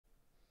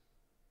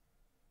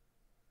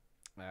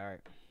All right.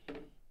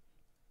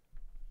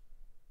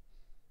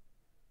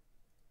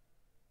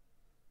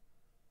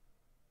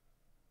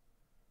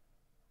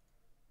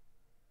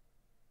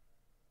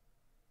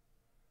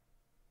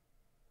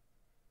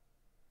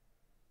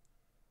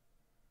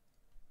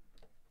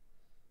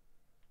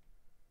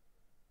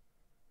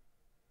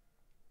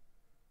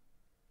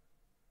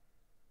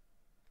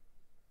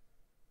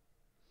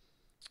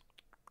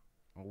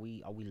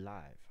 Are we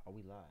live? Are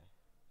we live?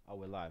 Oh,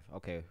 we're live.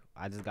 Okay.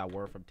 I just got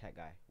word from Tech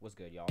Guy. What's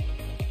good, y'all?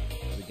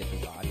 Let me get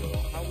this audio.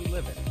 How we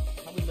living?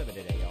 How we living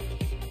today, y'all?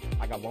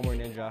 I got one more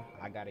ninja.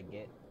 I gotta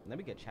get. Let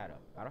me get chat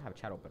up. I don't have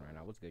chat open right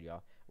now. What's good,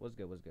 y'all? What's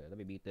good? What's good? Let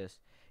me beat this.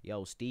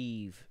 Yo,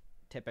 Steve,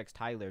 Tipex,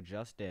 Tyler,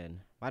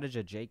 Justin. Why did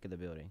you Jake in the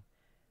building?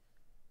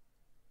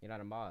 You're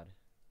not a mod.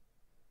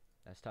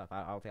 That's tough.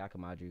 I don't think I can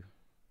mod you.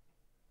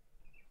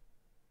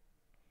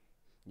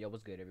 Yo,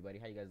 what's good, everybody?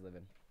 How you guys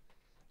living?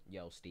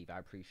 Yo, Steve, I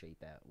appreciate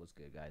that. What's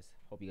good, guys?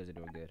 Hope you guys are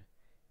doing good.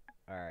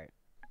 All right.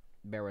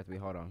 Bear with me.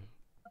 Hold on.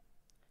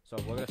 So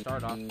we're going to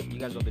start off. You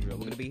guys know the drill.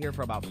 We're going to be here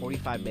for about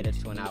 45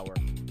 minutes to an hour.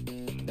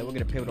 Then we're going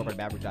to pivot over to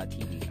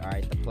Maverick.tv. All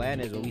right. The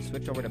plan is when we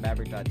switch over to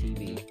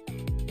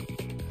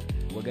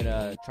Maverick.tv, we're going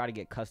to try to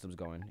get customs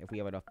going if we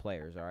have enough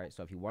players. All right.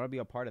 So if you want to be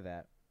a part of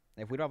that,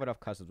 if we don't have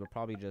enough customs, we'll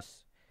probably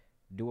just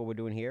do what we're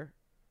doing here.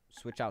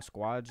 Switch out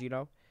squads, you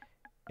know,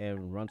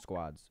 and run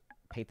squads.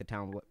 Paint the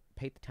town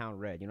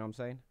red. You know what I'm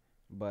saying?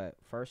 But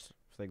first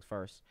things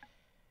first.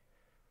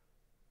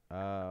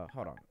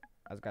 Hold on.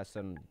 I just got to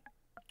send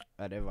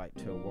an invite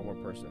to one more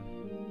person.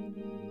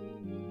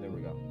 There we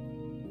go.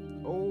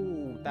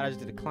 Oh, thought I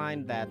just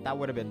declined that. That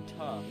would have been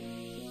tough.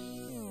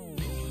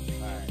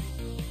 Alright.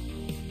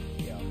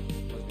 Yeah,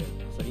 what's good?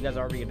 So you guys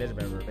are already a Ninja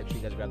member. Make sure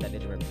you guys grab that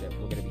Ninja membership.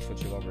 We're going to be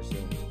switching over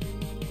soon.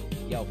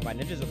 Yo, for my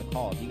ninjas on the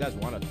call, if you guys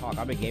want to talk,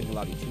 I'm in gaming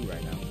lobby 2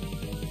 right now.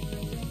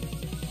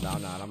 No,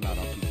 I'm not. I'm not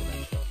on Future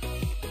Man Show.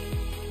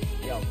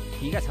 Yo,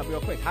 can you guys help me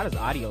real quick? How does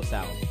audio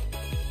sound?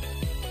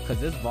 Because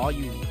this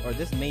volume, or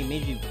this main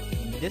menu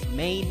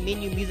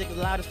music is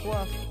loud as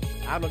fuck.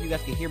 I don't know if you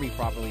guys can hear me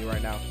properly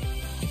right now.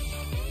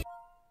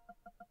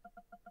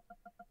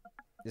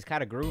 It's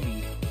kind of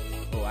groovy.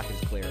 Oh, I can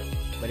just clear it.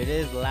 But it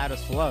is loud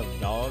as fuck,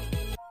 dog.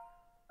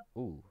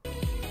 Ooh.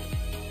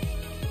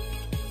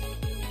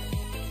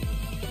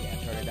 Yeah,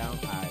 turn it down.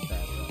 Alright,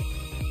 bet.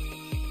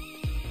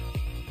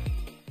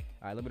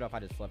 Alright, let me know if I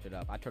just fluffed it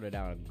up. I turned it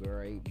down a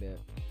great bit.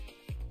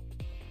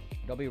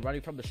 Don't be running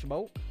from the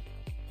smoke.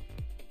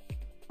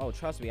 Oh,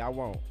 trust me, I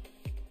won't.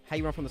 How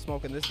you run from the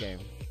smoke in this game?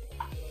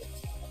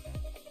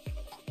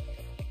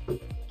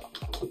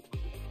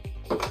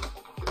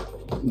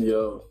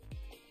 Yo,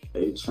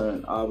 hey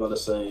Trent, I was about to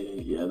say,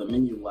 yeah, the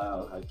menu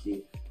loud, high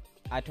key.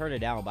 I turned it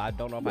down, but I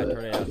don't know if I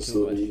turned it down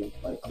too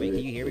much. Wait,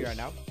 can you hear me right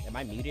now? Am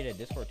I muted at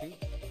Discord too?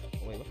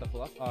 Oh, wait, what the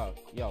fluff?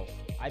 Yo,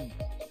 that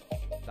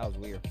was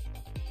weird.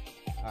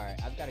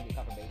 Alright, I've got to get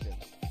confirmation.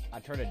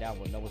 I turned it down,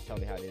 but no one's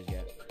telling me how it is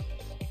yet.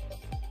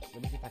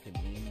 Let me see if I can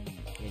mute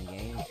in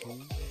game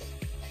too.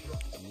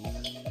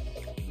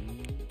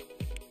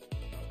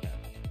 Okay.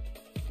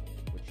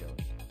 We're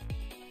chilling.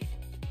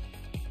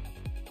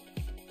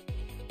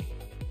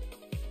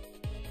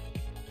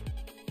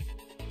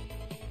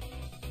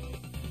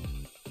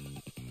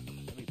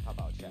 Let me pop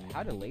out chat.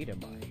 How delayed am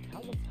I?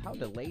 How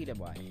delayed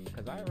am I?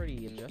 Because I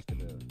already adjusted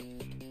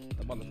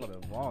the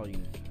motherfucking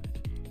volume.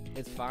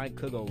 It's fine.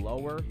 Could go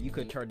lower. You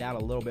could turn down a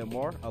little bit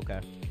more.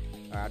 Okay.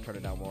 Alright, I'll turn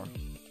it down more.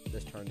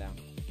 Just turn down.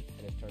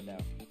 And it's turned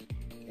down.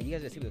 And you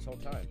guys didn't see me this whole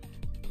time.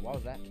 Why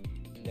was that?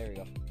 There we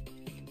go.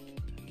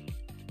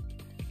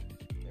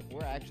 If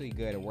we're actually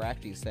good and we're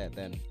actually set,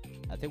 then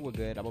I think we're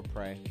good. I'm gonna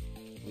pray.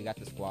 We got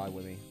the squad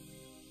with me.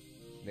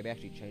 Maybe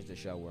actually change the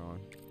show we're on.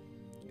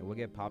 And we'll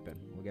get popping.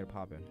 We'll get it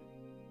popping.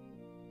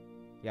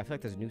 Yeah, I feel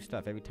like there's new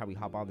stuff every time we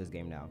hop on this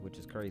game now, which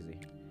is crazy.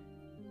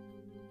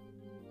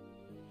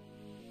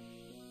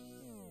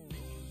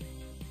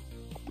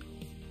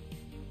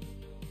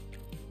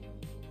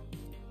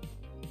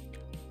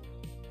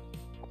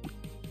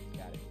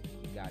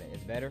 Got it.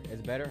 It's better.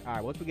 It's better. All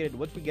right. Once we get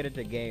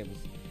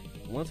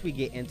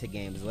into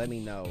games, let me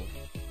know.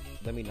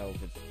 Let me know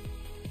if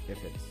it's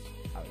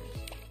how it is.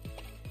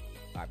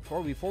 All right.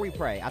 Before we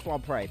pray, that's why I'll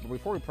pray. But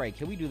before we pray,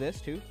 can we do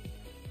this too?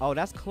 Oh,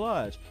 that's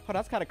clutch. Oh,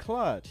 that's kind of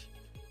clutch.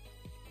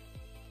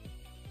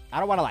 I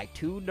don't want to like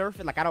too nerf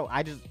it. Like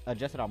I just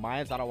adjusted on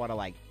mine, so I don't want to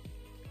like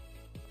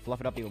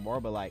fluff it up even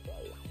more. But like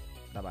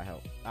that might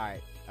help. All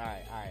right. All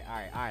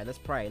right. Let's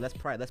pray.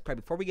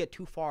 Before we get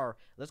too far,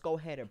 let's go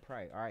ahead and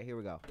pray. All right, here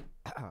we go.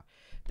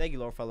 Thank you,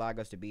 Lord, for allowing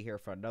us to be here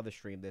for another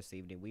stream this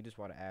evening. We just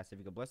want to ask if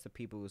you could bless the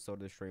people who sold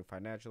this stream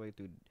financially,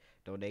 through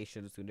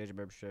donations, through Ninja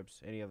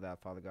memberships, any of that,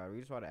 Father God. We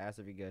just want to ask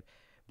if you could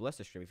bless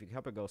the stream, if you could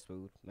help it go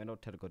smooth, and no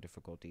technical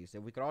difficulties.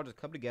 If we could all just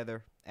come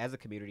together as a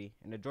community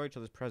and enjoy each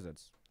other's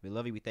presence. We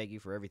love you. We thank you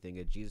for everything.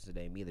 In Jesus'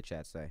 name, me, the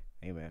chat say,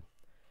 amen.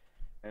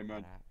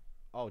 Amen.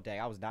 Oh,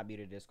 dang, I was not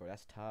muted in Discord.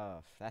 That's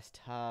tough. That's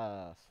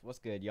tough. What's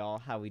good, y'all?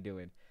 How we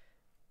doing?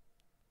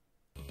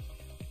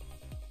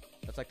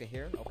 That's like to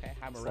hear. Okay,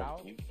 hi,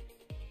 morale.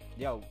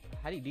 Yo,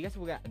 do you guys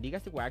think we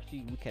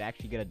could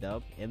actually get a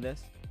dub in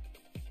this?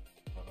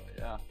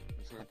 Yeah,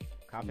 for sure.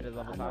 Confidence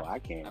level I know high? I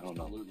can't. I don't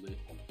know. Absolutely.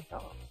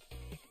 Oh.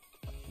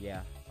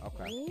 Yeah,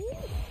 okay.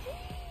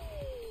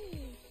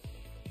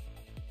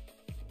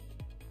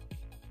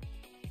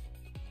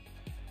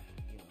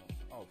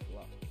 Oh,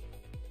 fluff.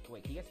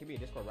 Wait, can you guys hear me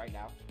in Discord right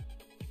now?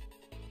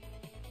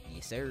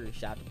 Yes, sir.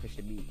 Shout out to Push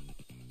the Beat.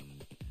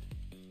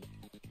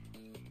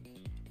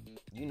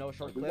 You know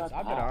short We clips? got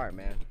I've been the hat. alright,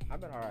 man.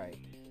 I've been alright.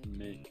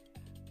 Me.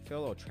 Feel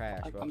a little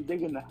trash, bro. I'm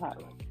digging the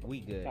hat.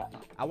 We good. Yeah.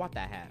 I want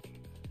that hat.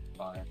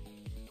 Fire.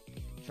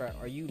 Trent,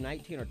 are you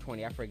 19 or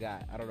 20? I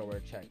forgot. I don't know where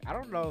to check. I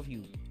don't know if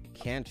you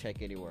can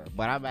check anywhere,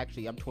 but I'm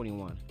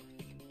 21.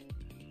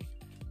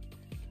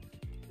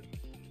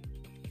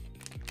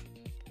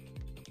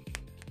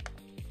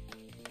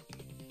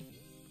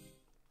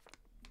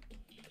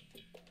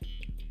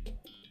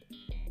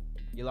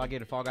 You log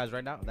into Fall Guys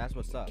right now? That's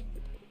what's up.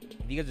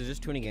 If you guys are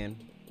just tuning in,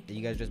 and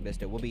you guys just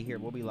missed it, we'll be here.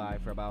 We'll be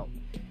live for about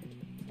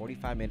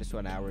 45 minutes to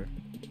an hour.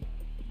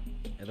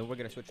 And then we're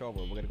going to switch over.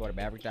 We're going to go to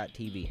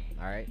Maverick.tv,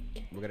 alright?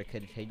 We're going to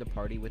continue the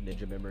party with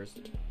Ninja members.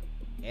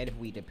 And if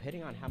we,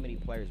 depending on how many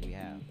players we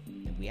have,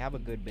 if we have a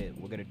good bit,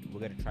 we're gonna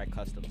try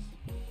customs.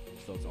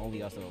 So it's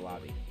only us in the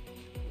lobby.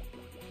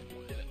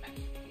 Yeah,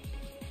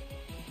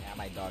 I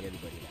might dog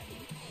everybody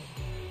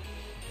that.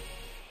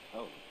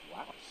 Oh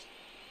wow!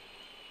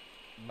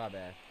 My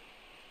bad.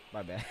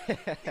 My bad.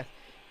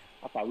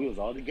 I thought we was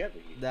all together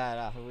here.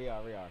 Nah, we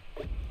are.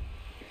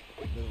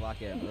 Let's lock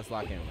in. Let's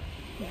lock in.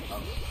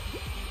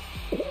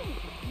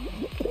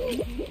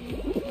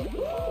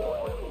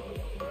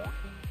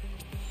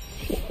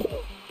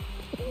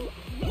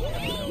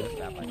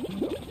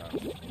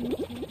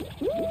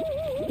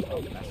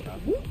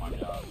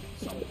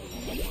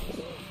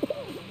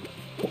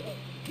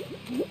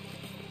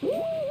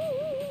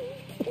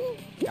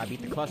 Gotta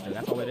beat the cluster,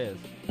 that's all it is.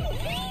 You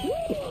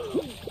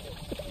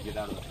get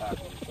out of the pack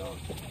when it's done.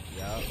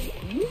 Yup.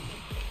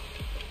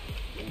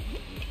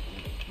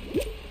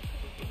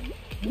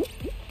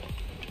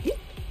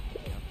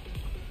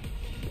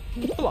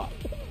 Pull off.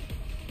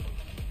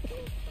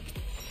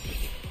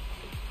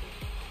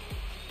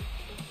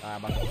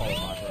 I'm about to call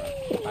my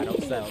bro. I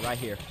don't sell right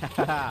here. Okay,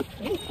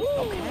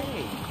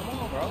 come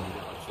on, bro.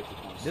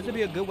 This would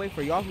be a good way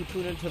for y'all who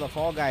tune into the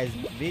Fall Guys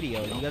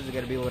video. You guys are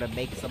gonna be able to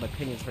make some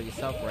opinions for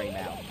yourself right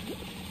now.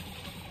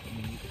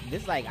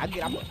 This like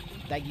I'm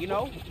like, you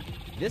know,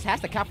 this has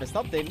to count for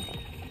something.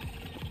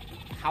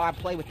 How I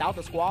play without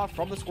the squad,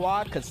 from the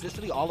squad,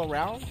 consistently all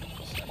around.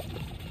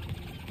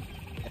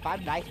 If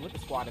I'm nice with the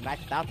squad and nice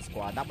without the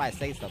squad, that might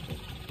say something.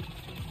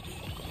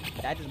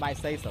 That just might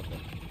say something.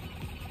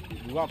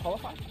 You want to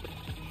qualify?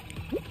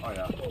 Oh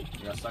yeah,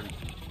 we got second.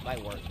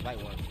 Light work.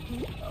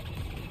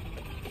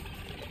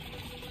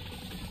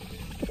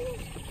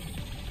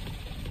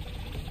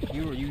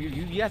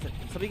 You guys,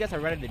 some of you guys are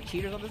running the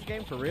cheaters on this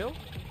game for real?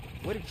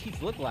 What do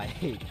cheats look like?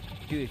 Dude,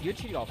 if you're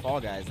cheating on Fall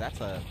Guys, that's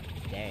a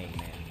dang,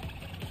 man.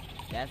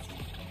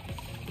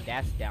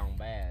 That's down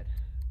bad.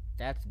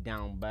 That's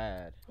down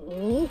bad.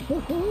 Shell,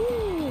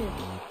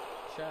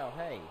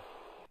 hey.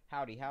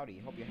 Howdy.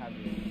 Hope you're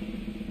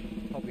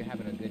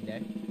having a good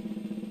day.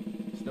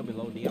 Still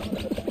below Dion.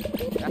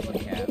 That's some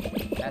cap.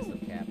 That's some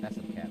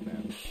cap,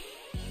 man.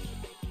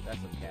 That's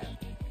some cap.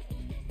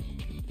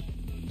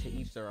 To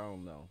each their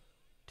own, though.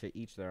 To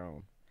each their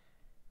own.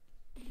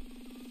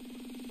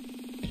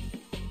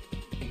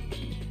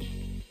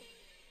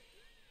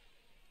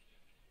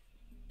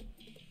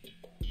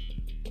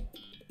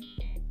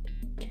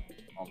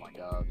 Oh my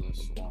god,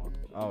 this one.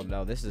 Oh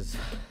no, this is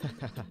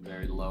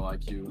Very low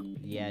IQ.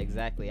 yeah,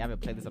 exactly. I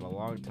haven't played this in a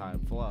long time.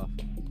 Fluff.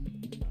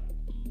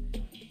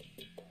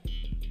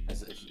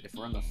 If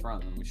we're in the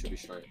front, then we should be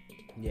straight.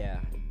 Yeah.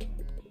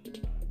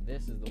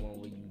 This is the one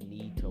where you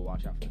need to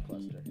watch out for the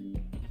cluster.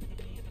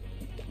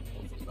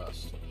 Hope for the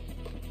best.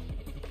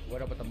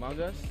 What up with Among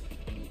Us?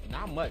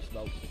 Not much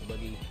though, but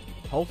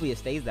hopefully it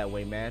stays that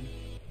way, man.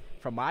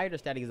 From my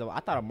understanding, I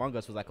thought Among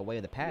Us was like a way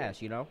of the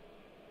past, you know?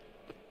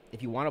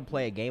 If you want to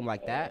play a game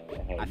like that,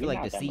 Hey, I feel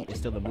like Deceit is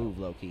still the move,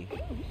 low-key.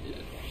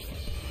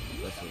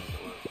 Listen.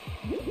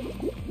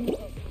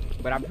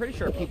 But I'm pretty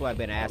sure people have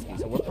been asking,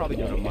 so we're probably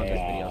doing Among Us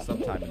video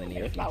sometime in the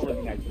near It's not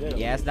looking future. that good.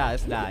 Yeah,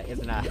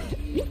 it's not.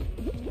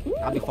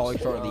 I'll be falling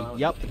shortly.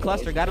 Yup, the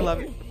cluster, gotta love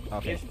it.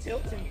 Okay. It's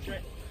tilting,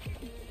 Trent.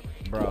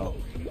 Bro,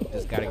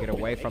 just gotta get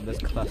away from this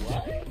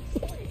cluster.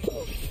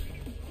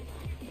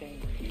 Thank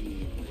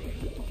you.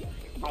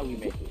 How we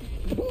make it?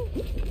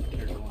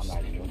 Here's the I'm one.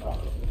 not even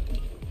talking.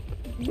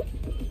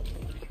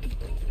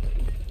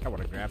 I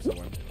wanna grab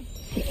someone.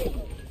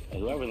 Hey,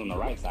 whoever's on the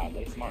right side,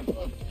 they smart.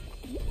 Oh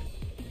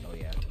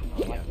yeah. I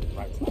like the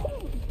right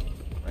side.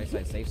 Right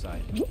side, safe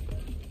side.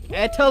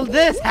 Until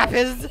this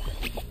happens!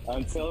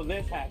 Until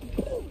this happens.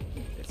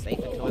 It's safe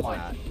until it's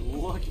not.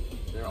 Look.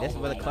 They're all This is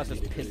where the around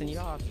cluster's 90 pissing degrees. you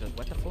off. Just,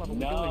 what the fuck are we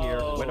No. doing here?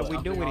 What are we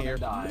Jumping doing on here?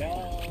 and dying.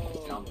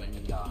 No. Jumping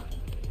and dying.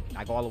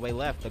 I go all the way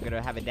left. They're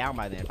gonna have it down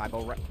by then. If I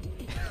go right.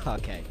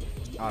 Okay.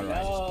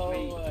 Alright.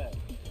 No.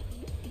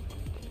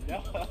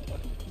 No.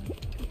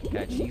 Can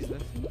I cheese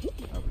this?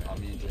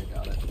 Okay. Me and Jay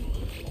got it.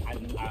 I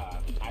knew I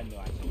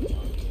should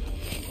have.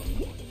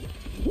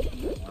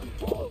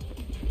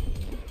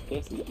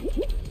 pissy.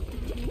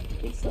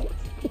 It sucks.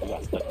 I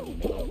got stuck in the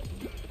middle.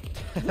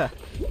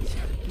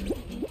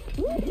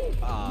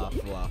 Ah,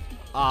 fluff.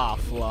 Ah,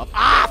 fluff.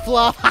 Ah,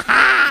 fluff. Ha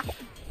ha!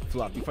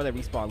 Fluff, before they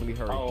respawn, let me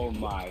hurry. Oh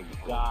my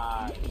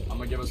god. I'm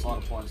gonna give us a lot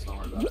of points, don't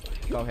worry about it.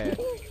 Go ahead.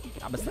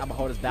 I'm gonna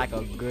hold us back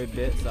a good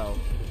bit, so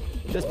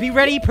just be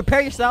ready,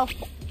 prepare yourself.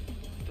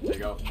 There you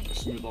go.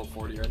 Smooth little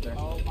 40 right there.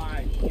 Oh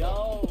my,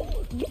 yo.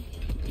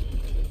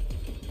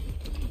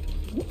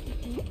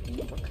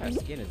 What kind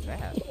of skin is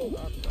that?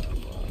 What the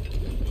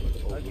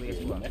fuck? Ugly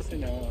as fuck.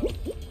 Messing up.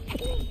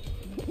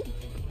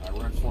 Alright,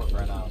 we're in 4th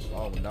right now. So.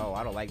 Oh no,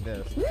 I don't like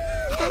this.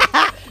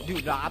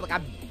 Dude, no,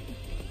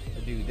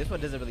 dude, this one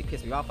doesn't really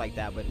piss me off like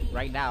that, but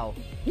right now,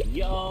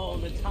 Yo,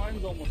 the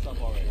time's almost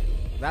up already.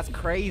 that's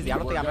crazy. I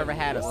don't think I've ever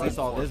had a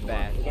seesaw this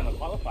bad. We're gonna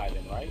qualify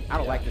then, right? I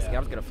don't like this yeah. skin.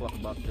 I'm just gonna fluff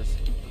them up. Just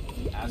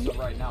As of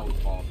right now, we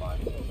qualified.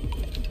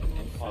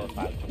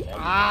 Qualified.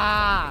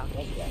 ah,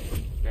 Let's go.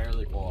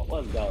 Barely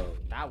qualified. Let's go.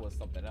 that was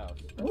something else.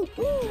 I'll take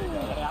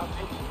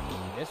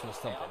it. This was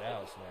something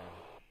else, man.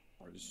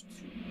 Or there's 2.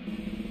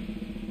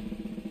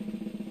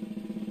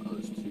 Oh,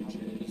 there's 2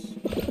 J's.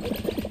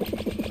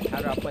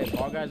 How do I play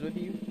Fall Guys with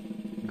you?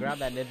 Grab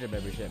that ninja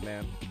membership,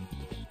 man.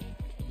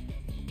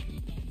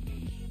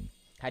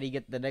 How do you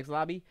get the next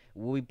lobby?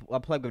 Will we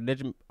play with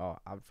ninja? Oh,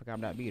 I forgot I'm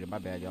not muted. My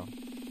bad, y'all.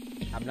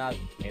 I'm not.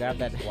 Grab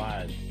that.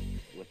 Squad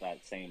with that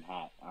same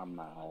hat. I'm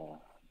not.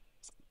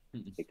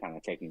 They're kind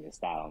of taking your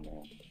style,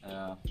 man.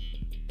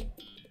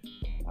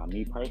 Not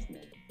me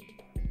personally.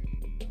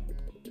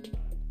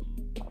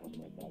 I would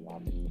make that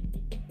lobby.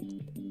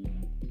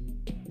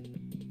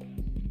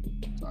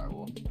 Sorry,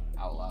 we'll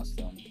outlast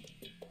them.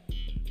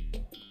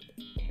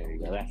 There you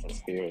go. That's the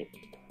spirit.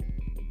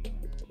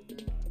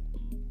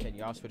 Can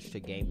y'all switch to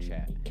game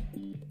chat?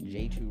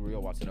 J2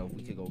 Real wants to know if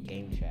we could go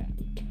game chat.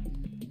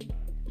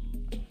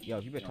 Yo,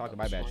 if you've been talking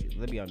my bad,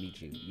 let me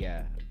unmute you.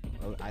 Yeah,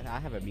 I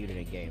haven't muted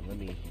in game. Let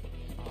me.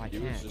 Oh, I He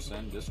was can't. just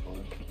in Discord.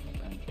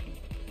 Okay.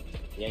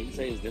 Yeah, you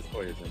say his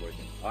Discord isn't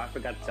working. Oh, I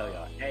forgot to tell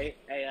y'all. Hey,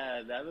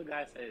 the other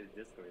guy said his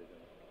Discord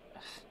isn't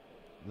working.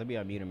 Let me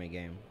unmute him in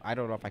game. I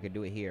don't know if I could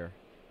do it here.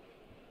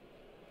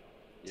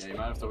 Yeah, you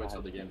might have to wait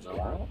till the game's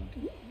over.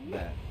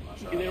 Yeah. I'm not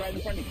sure. See, they're right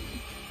in front of you.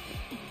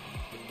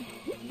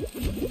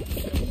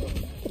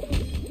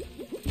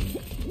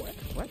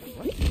 What?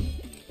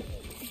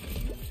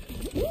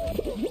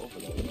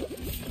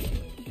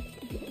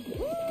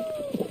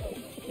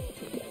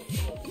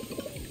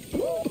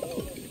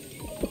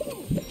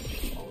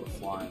 Oh, we're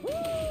flying.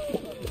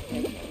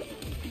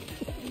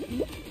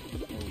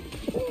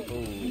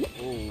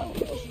 Ooh.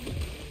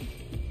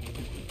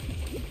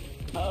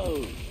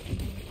 Oh,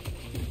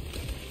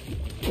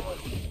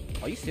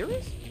 Are you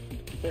serious?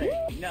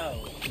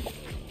 no.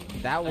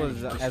 That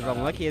was as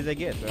unlucky as it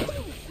gets, man.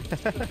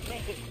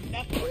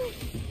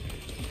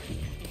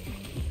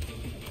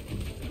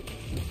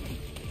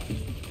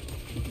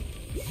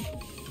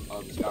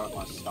 Oh, this guy with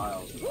my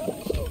styles.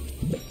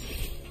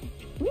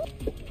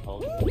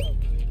 Hold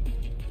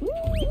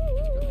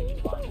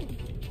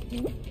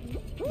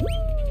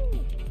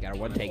Gotta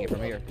one take it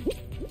from here.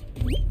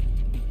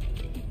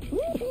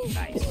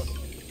 Nice.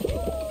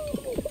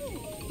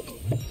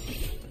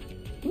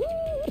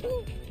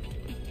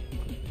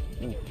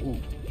 Ooh.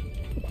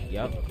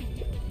 Yep.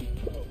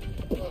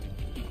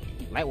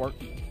 Light work.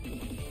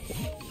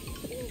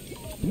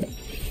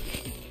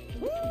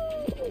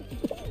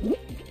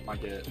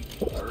 Might get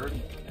 3rd.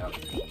 Yep.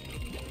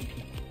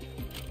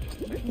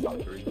 Maybe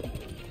top 3.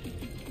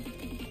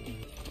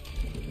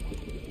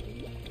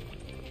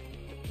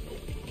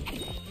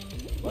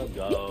 Let's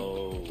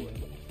go.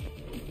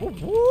 Whoop,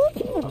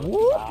 whoop,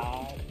 whoop.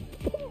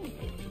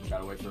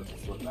 Gotta wait for it to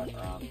flip back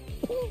around.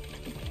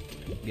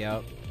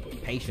 Yep.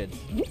 Patience.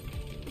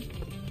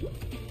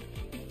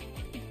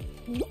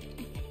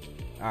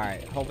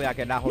 Alright, hopefully I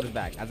can not hold us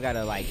back. I just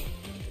gotta, like,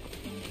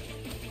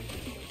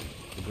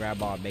 grab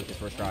ball and make this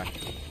first try.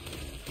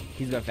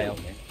 He's gonna fail.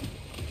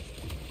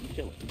 You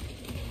chillin'.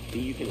 See,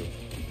 you can.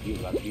 You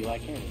about to be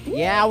like him.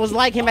 Yeah, I was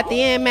like him at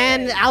the end,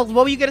 man.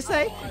 What were you gonna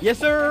say? Yes,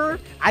 sir.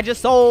 I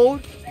just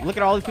sold. Look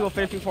at all these people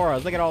finishing before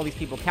us. Look at all these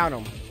people. Count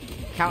them.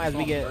 Count as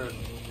we get.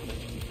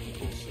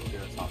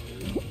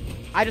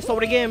 I just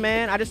sold again,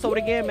 man. I just sold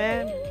again,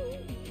 man.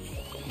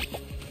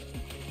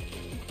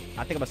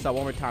 I think I'm gonna sell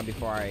one more time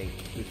before I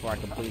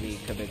completely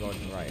commit going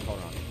to the right. Hold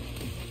on.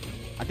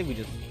 I think we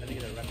just. I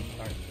think it's a rapid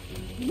start.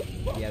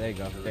 Yeah, there you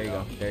go. There you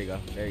go. There you go.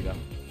 There you go.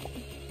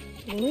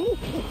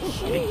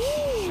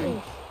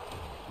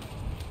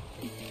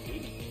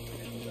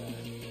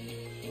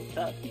 What's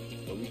up?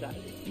 But we got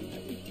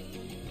it.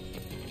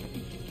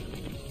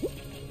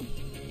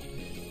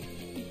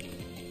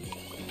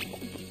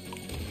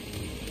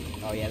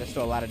 Oh yeah, there's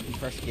still a lot of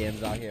fresh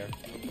skins out here.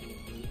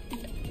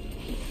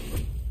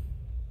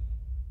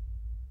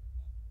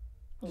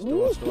 Still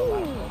a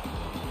lot of them.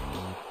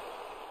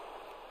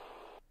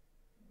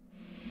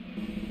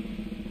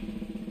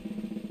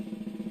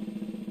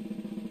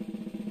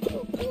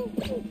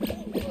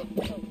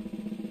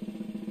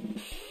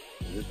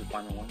 Is this the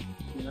final one?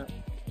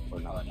 Or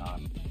not?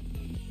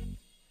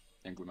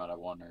 think we might have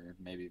one or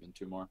maybe even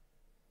two more.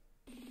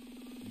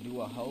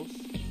 Do a host?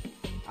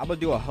 I'm gonna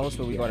do a host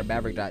when we go to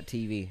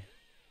Maverick.tv.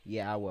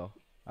 Yeah, I will.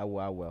 I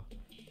will.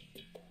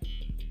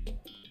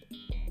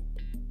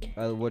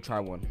 We'll try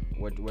one.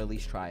 We'll at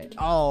least try it.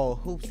 Oh,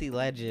 Hoopsie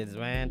Legends,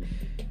 man.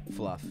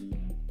 Fluff.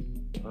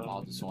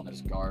 Oh, this one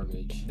is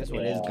garbage. This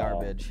one is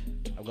garbage.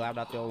 I'm glad I'm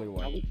not the only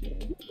one. We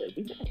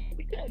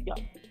good, yo.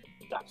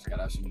 Just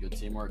gotta have some good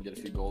teamwork, get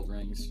a few gold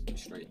rings, be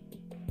straight.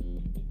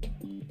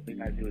 All you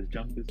gotta do is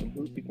jump through some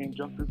hoops. You can't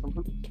jump through some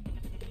hoops.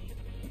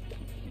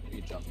 You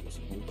can jump through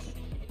some hoops.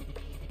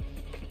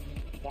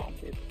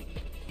 That's it.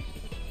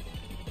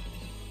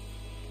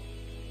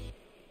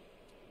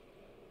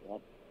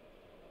 Yep.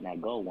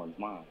 That gold one's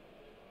mine.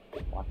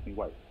 Watch me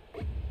work.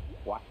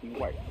 Watch me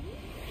work.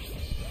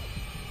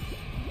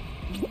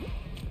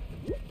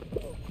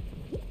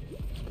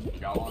 You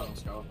got one?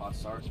 Let's go. Hot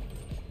start.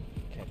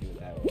 Can't do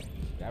that. Do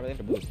I really have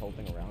to move this whole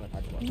thing around if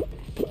I just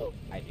want?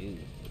 I do.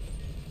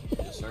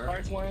 Yes, sir.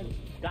 First one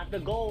got the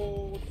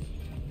gold.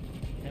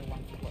 And watch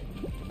me work.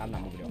 I'm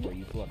not moving it for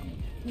you. Fluff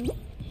you.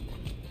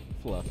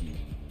 Fluff you.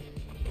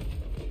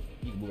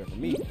 You can move it for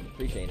me.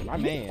 Appreciate it. My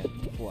man.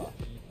 Fluff.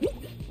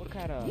 What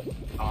kind of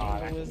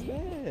angle is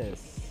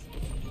this?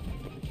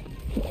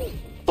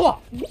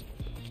 Fluff!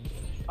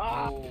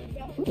 Oh.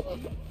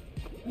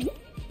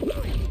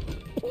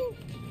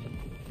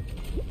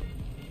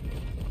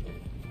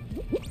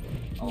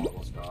 Oh,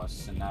 let's go. I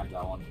snagged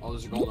that one. Oh,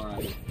 there's a golden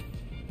right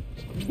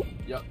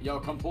here. Yo,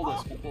 come pull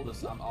this. Come pull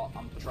this.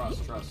 I'm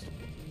trust.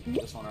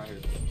 This one right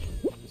here.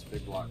 This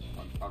big block.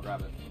 I'll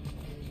grab it.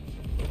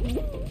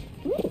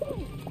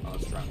 Oh,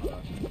 it's Trent.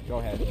 Go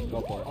ahead.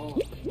 Go for it. Oh,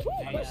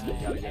 I missed it.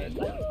 You gotta get it.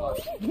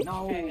 No.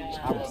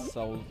 I'm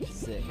so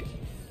sick.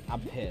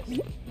 I'm pissed.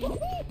 Did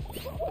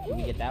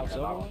we get that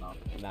silver that one? one,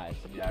 Nice.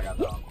 Yeah, I got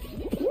that one.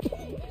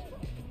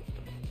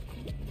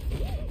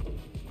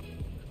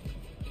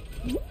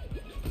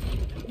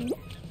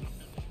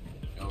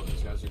 Yo,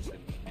 these guys are just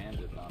getting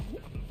handed now.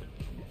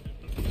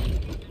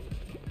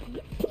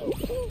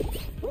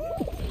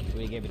 Who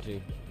you gave it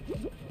to?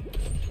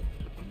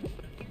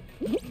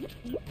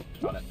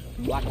 Got it.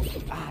 Block him.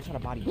 Ah, I tried to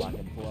body block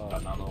him.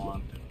 Got another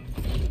one.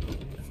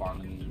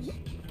 Farming these.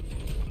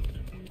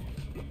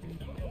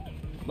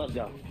 Let's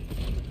go.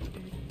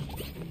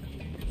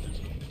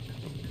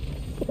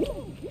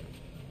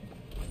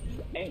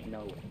 Ain't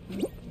no way.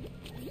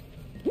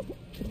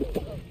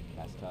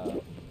 That's tough.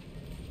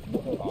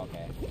 Oh,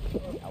 okay.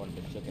 I would have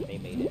been shook if they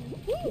made it.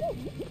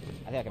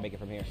 I think I can make it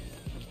from here.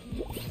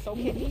 So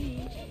can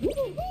he.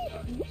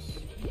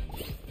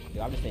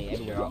 Dude, I'm just saying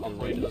everywhere. Here, I'll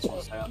play to this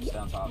one. Stay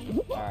on top.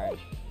 Alright.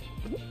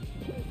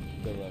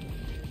 Good one.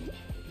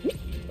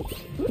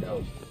 There we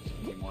go.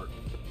 Teamwork.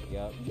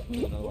 Yup.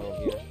 Another one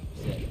over here.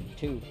 Sick.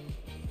 2.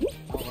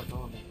 Oh my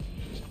god.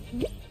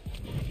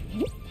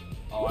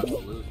 Oh, I have to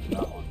lose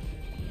that one.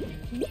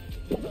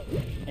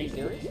 Are you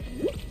serious?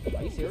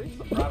 Are you serious?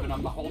 I'm grabbing,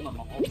 I'm holding them.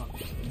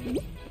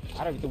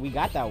 I don't think we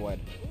got that one.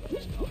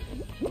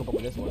 I'll go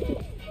with this one.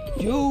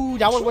 Dude,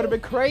 that one would have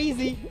been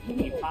crazy. We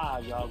need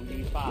 5, y'all. We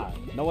need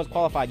 5. No one's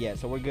qualified yet,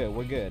 so we're good.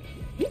 We're good.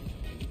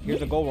 Here's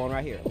the gold one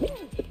right here.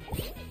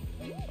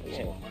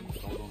 Chill.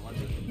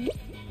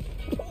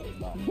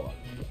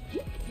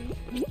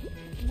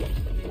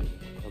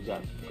 Let's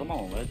go. Come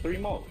on, let's 3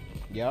 more.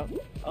 Yep.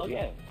 Oh,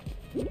 yeah.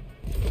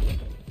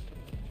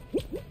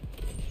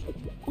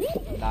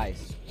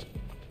 Nice.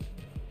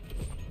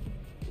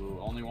 Ooh,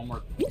 only 2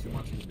 more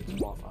teams get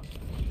qualified.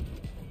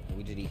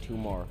 We just need 2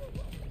 more.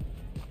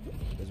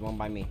 There's one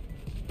by me.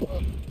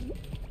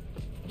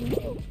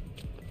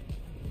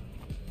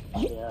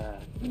 Yeah,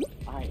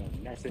 I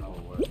am messing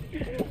over.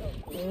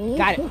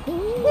 Got it.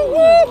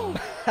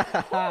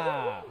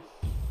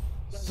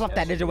 Fuck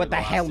that ninja with the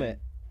helmet.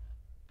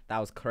 That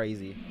was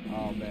crazy.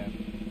 Oh man.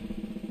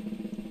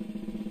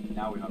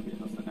 Now we might be in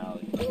the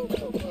finale.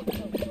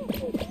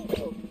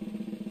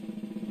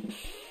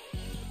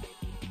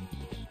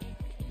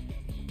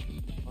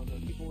 Oh, the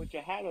people with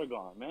your hat are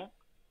gone, man.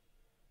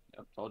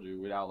 Yep, told you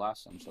we'd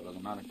outlast them, so it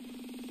doesn't matter.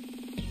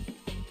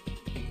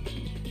 They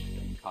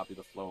can copy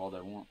the flow all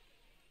they want.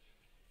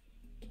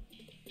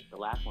 The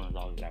last one is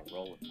always that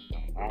roll.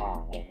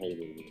 Ah, I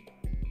hated it.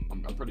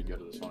 I'm pretty good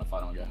at this one if I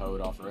don't get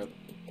hoed off rip.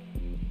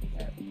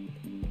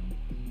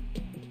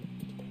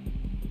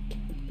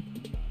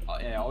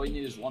 Yeah, all we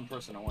need is one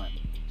person to win.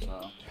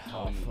 So.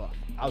 Oh fuck.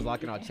 I was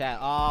locking on chat.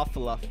 Oh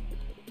fluff.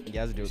 You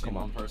guys do it. Come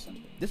One on.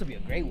 person. This will be a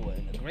great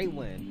win. A great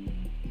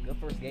win. Good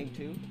first game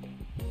too.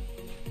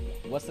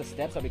 What's the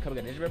steps of becoming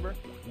a ninja member?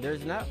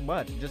 There's not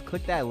much. Just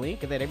click that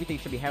link and then everything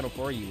should be handled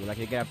for you. Like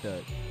you're gonna have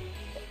to.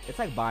 It's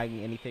like buying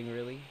anything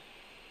really.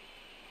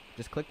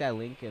 Just click that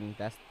link and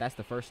that's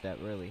the first step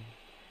really.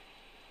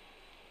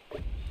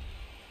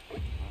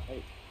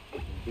 Alright,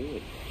 do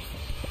it.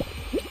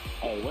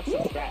 Hey, what's the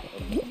strat?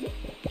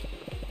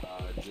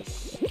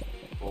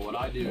 Well, what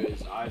I do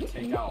is I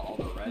take out all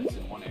the reds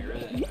in one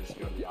area and just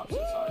go to the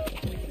opposite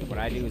side. What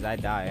I do is I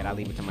die and I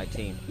leave it to my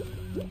team.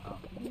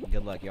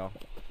 Good luck, y'all.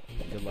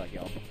 Good luck,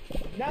 y'all.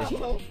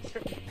 No.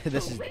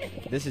 This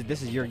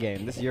is your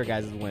game. This is your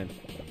guys' win.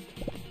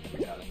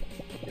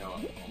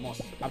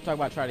 Almost. I'm talking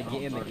about trying to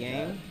get in the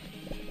game.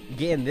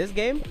 Get in this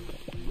game?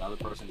 Another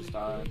person just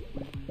died.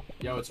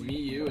 Yo, it's me,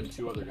 you, and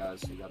 2 other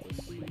guys who got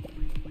this.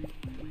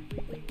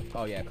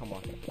 Oh yeah, come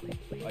on.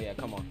 Oh yeah,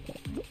 come on.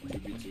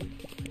 2v2.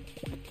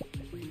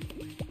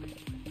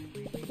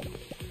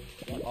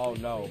 Oh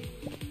no.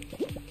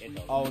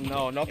 Oh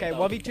no. Okay,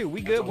 1v2. We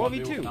good.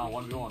 1v2. No,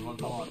 1v1.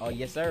 1v1. Oh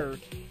yes sir.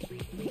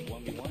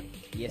 1v1?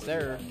 Yes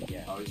sir.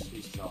 Yeah. Oh,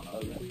 he's chilling.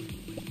 Okay.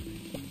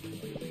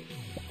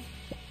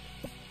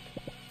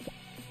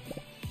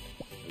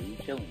 You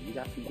chilling. You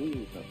got some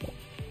blues, though.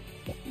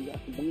 You got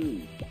some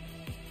blues.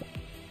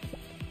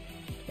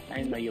 I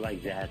didn't know you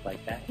like jazz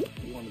like that.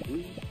 You want the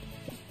blues?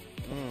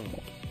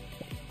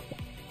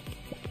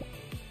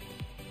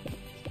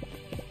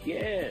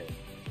 Yeah.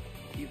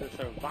 He's a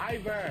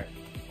survivor.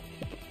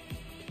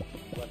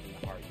 He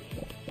wasn't a hard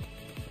game.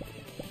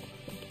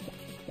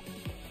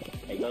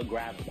 Hey, go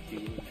grab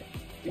him.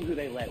 See who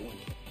they let win.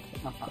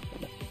 Nah,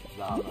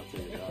 I'm not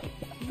taking that.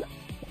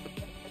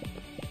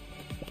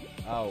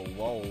 Oh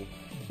whoa.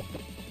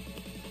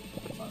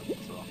 It's not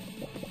control.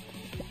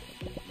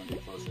 I'm gonna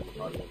get closer to the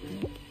party over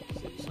here.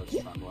 See if he starts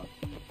trembling.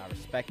 I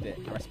respect it.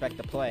 I respect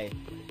the play.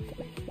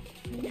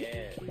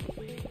 Yeah.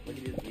 Look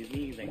at his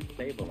knees ain't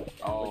stable. Like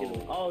that. Oh. Look at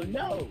him. Oh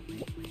no!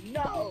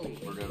 No!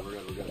 We're good.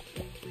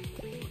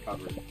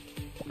 Recovery.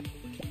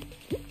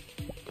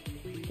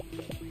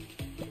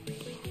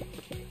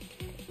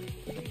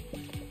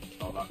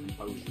 All about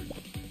composure.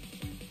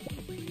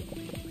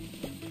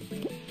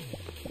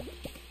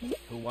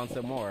 Who wants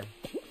some more?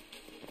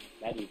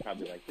 That dude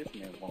probably like, this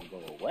man won't go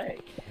away.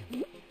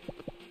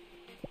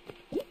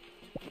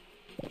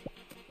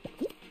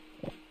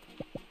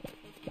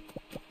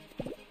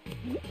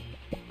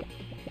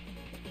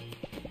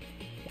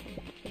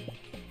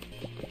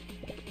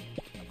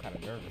 I'm kind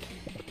of nervous.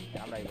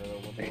 I'm not even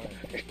really playing.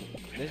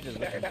 This is just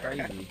looking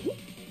crazy.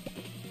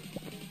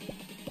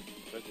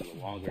 Especially the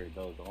longer it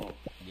goes on.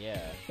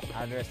 Yeah,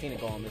 I've never seen it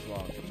go on this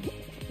long.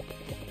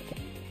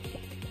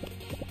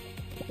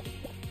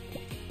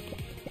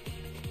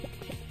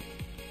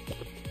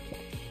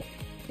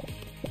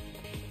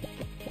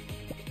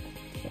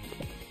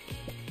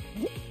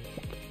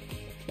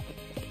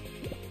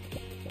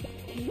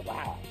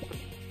 Wow.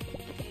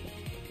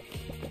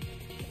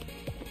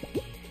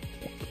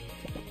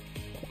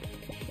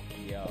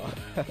 Yo.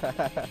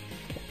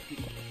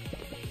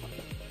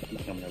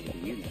 He's coming over to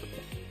you now.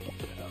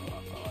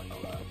 I know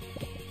that.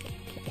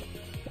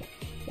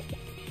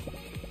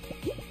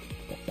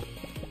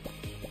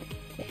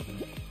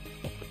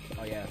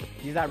 Oh yeah,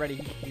 he's not ready.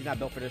 He's not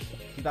built for this.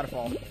 He's about to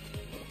fall.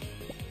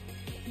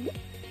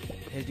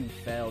 His dude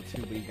fell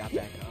too, but he got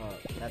back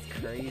up. That's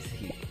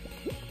crazy.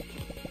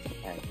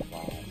 That's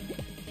fine.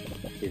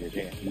 Get it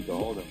there. You can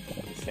hold him.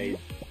 Say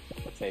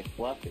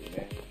fluffy,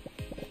 man.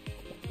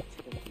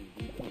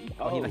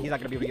 Oh, he's not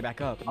gonna be able to get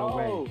back up. No Oh.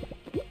 way.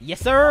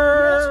 Yes,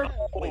 sir.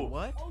 Oh. Wait,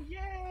 what? Oh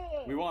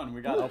yeah. We won.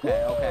 We got it.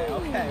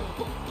 Okay.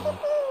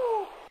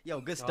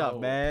 Yo, good stuff,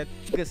 man.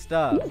 Good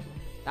stuff.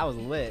 That was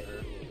lit.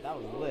 That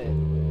was lit.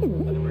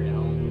 Had to bring it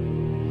home.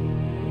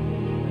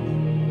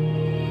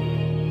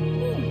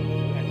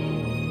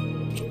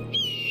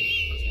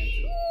 First game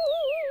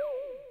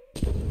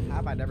too. How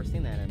have I never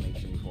seen that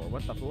animation before?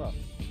 What the fluff?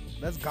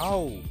 Let's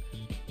go.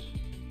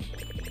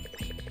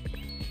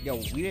 Yo,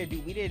 we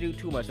didn't do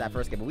too much that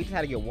first game, but we just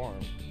had to get warm.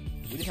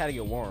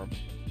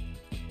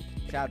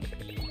 Shout.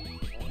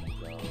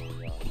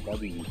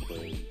 W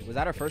play. Was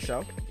that our first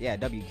show? Yeah,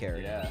 W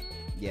carry. Yeah.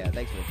 Yeah,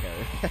 thanks for the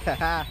carry.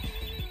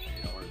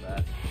 Don't worry about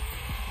that.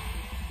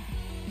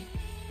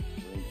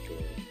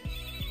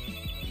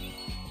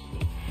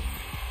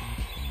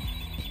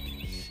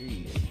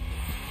 Jeez.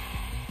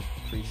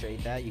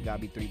 Appreciate that. You got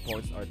me 3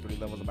 points or 3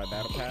 levels of my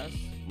battle pass.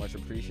 Much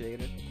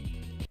appreciated.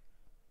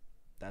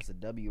 That's a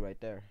W right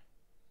there.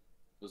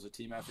 It was a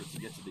team effort to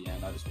get to the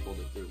end. I just pulled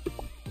it through.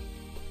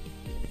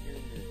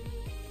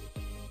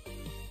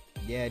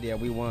 Yeah,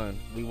 we won.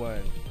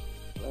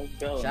 Let's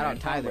go. Shout man. out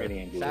Tyler. Tom Brady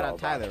didn't do Shout it out all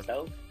by Tyler.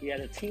 himself. He had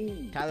a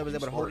team. Tyler was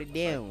able to hold Sport. it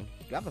down.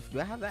 Do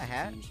I have that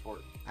hat? Team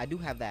sport. I do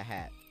have that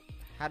hat.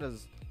 How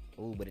does...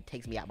 Ooh, but it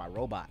takes me out my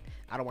robot.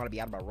 I don't want to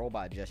be out of my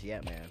robot just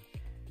yet, man.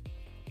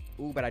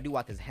 Ooh, but I do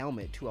want this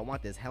helmet, too. I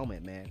want this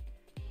helmet, man.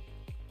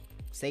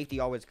 Safety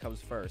always comes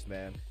first,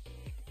 man.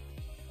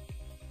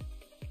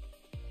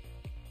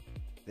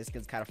 This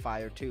skin's kind of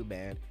fire, too,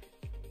 man.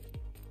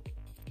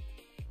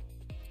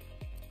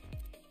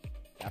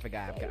 I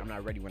forgot. I'm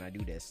not ready when I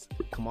do this.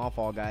 Come on,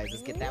 Fall Guys.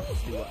 Let's get that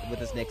with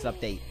this next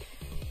update.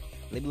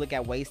 Let me look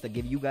at ways to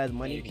give you guys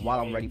money while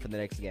I'm ready for the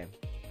next game.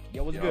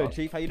 Yo, what's good,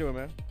 Chief? How you doing,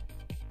 man?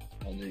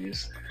 Oh,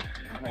 niggas.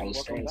 Alright,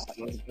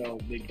 Let's go,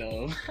 big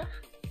dog.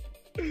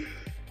 Let's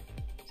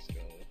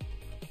go.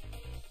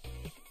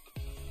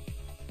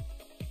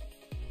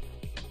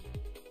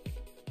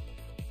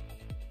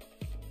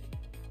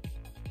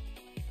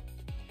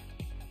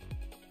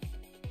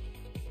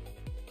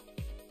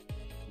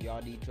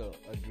 Y'all need to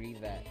agree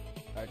that,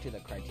 or to the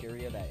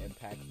criteria that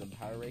impacts the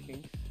power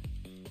rankings.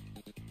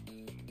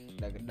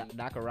 Like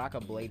Nakaraka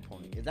Blade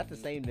Point. Is that the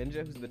same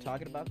ninja who's been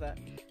talking about that?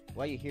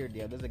 While you're here,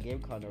 Dale, there's a game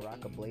called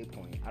Naraka Blade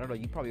Point. I don't know,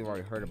 you probably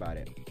already heard about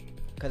it.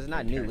 Cause it's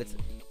not new,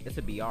 it's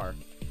a BR.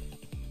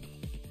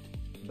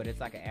 But it's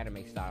like an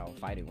anime style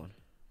fighting one.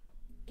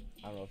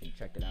 I don't know if you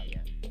checked it out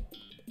yet.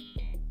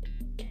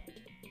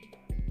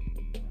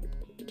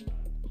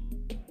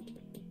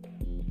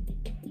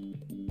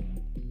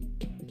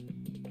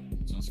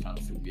 This one's kind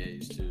of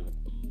fugazi too.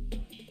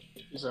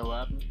 Is that what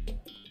happened?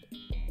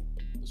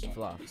 This one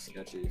Fluff. could be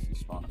sketchy if you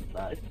spawn in the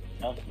back.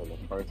 Tough for the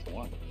first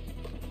one.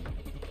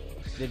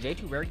 Did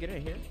J2 Rare get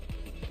in here?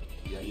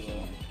 Yeah,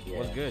 Yeah.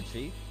 What's good,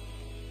 Chief?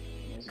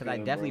 That's Because I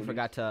good, definitely bro.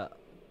 forgot to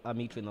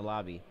unmute you in the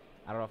lobby.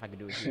 I don't know if I can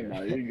do it here.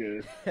 Nah,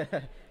 you're good.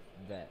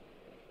 Bet.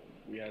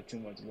 We had too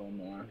much going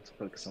on to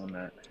focus on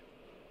that.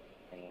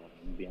 To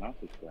be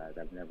honest with you guys,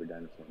 I've never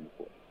done this one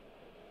before.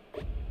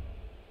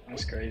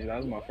 That's crazy. That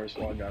was my first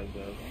Fall Guys,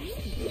 though.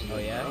 Oh,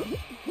 yeah?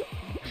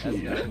 That's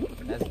Yeah. dope.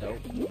 That's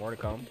dope. More to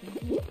come.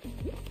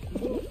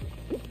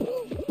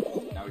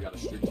 Now we got a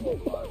streak to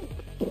move alive.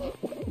 Ooh,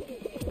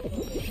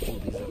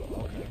 these are...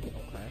 Okay.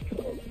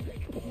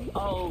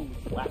 Oh,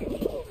 whack me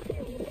off.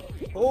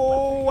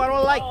 Oh, I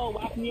don't like... Oh,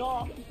 whack me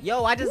off.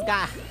 Yo, I just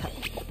got...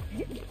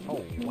 Oh,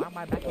 why am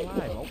I back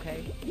alive?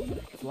 Okay.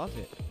 Fluff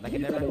it. Like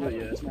it never happened.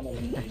 Yeah, it's not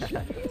elimination.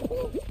 I think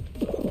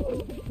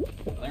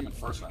I'm in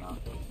first right now.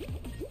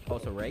 Oh,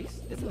 it's a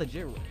race? It's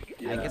legit. I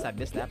Yeah. guess I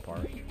missed that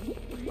part. Oh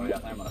yeah, I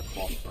think I'm gonna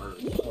fall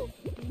first.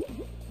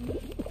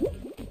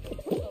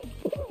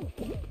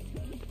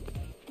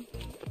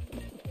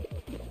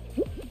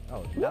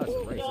 Oh, now it's a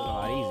race. It's a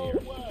lot easier.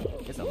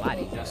 It's a lot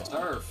easier. Yes,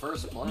 sir.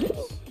 First place.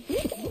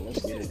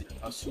 Let's get it.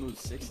 A smooth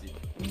 60.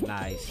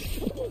 Nice.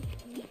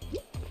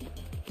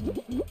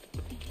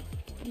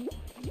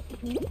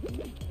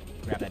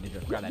 Grab that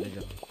ninja. Grab that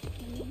ninja.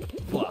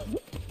 Fluff.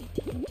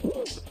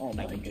 Oh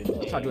my I'm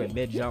goodness. trying to do a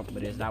mid jump,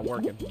 but it's not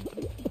working.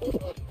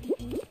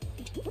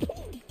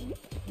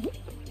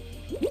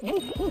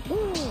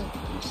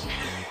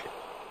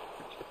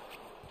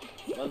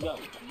 Let's go.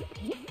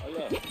 Oh,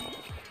 yeah.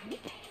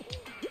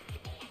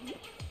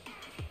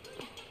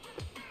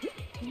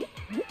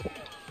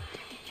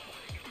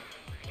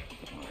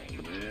 Yeah. Are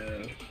you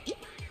good?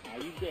 Are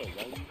you good? You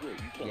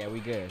good? Yeah, we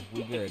good.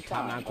 We good. Take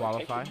Top 9 time, bro.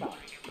 Take qualify. your time.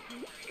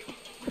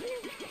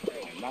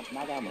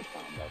 Not that much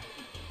time, though.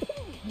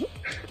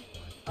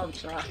 I'm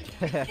trying.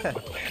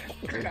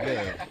 We're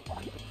good.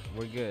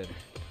 We're good.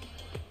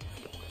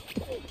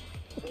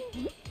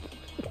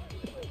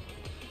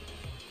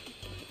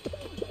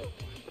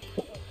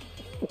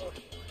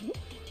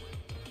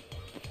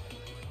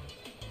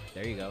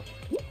 There you go.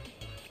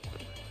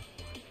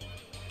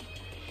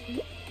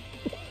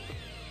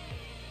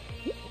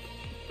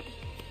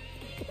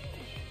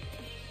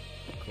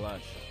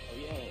 Clutch. Oh,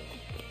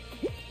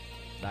 yeah.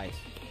 Nice.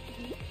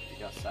 You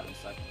got 7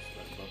 seconds.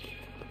 Let's go.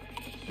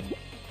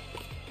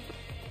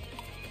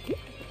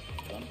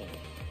 Something.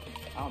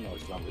 I don't know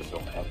if something's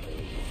going up there.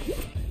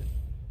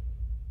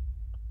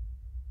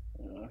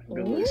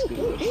 Good looks, good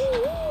looks.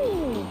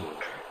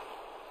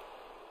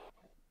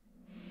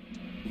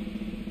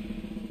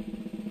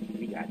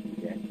 We got you,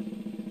 Jack.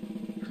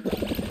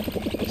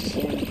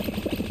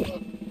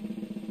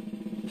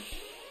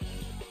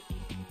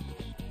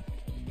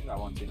 Got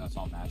one team that's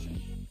all matching.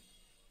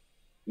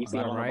 You see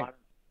Bottom on the right? bottom?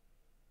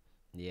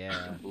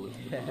 Yeah. The blue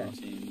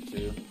team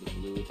too. The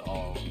blue with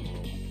all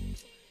little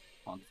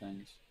punk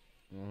things.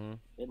 Mm-hmm.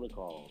 They look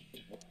all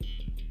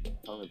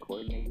color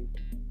coordinated.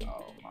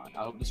 Oh my!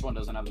 I hope this one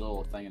doesn't have the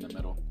little thing in the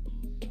middle.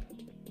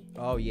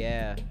 Oh,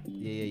 yeah.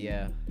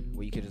 Yeah.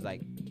 Where you could just,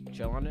 like,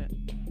 chill on it.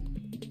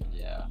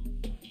 Yeah.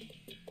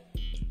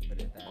 But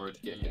it, that, Or it's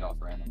get hit off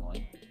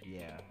randomly.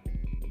 Yeah.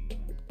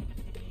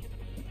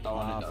 Oh,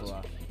 and it does.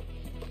 Fluff.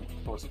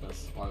 Of course it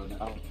does. Why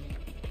wouldn't it? Oh.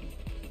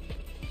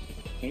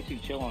 Can't you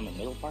chill on the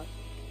middle part?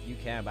 You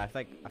can, but I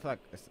feel like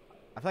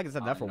it's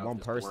enough for I don't know one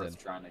if it's person. worth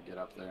trying to get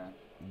up there.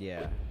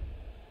 Yeah.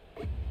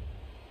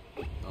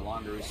 The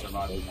longer we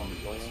survive, the more we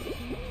go.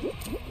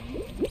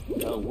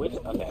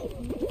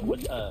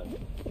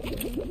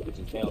 Which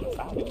is down on the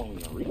side? They won't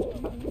even reach it.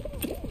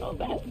 Oh,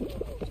 that.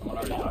 Someone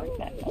already died.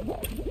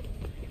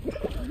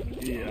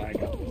 Yeah, I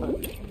got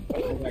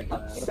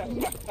that.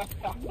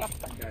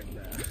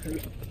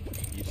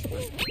 You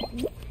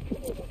should.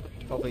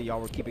 Hopefully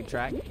y'all were keeping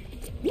track.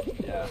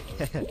 Yeah.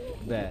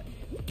 Bet.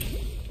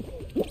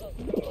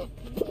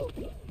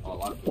 Oh, a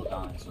lot of people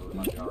dying, so we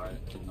might be alright.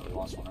 Even though we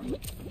lost one early.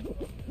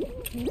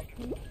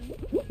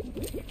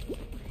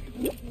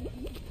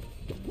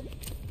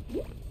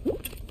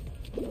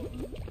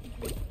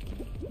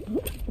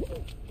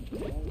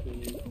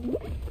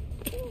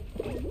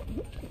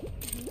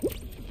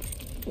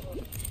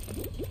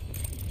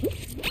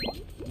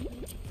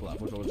 Fluff.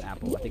 Which one was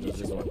Apple? I think it was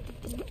this one.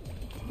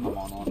 I'm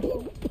on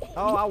one.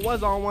 Oh, I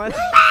was on one.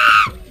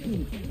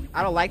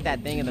 I don't like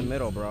that thing in the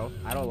middle, bro.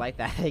 I don't like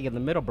that thing in the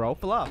middle, bro.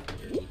 Fluff.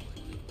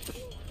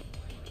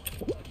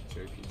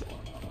 Cherry Peach one.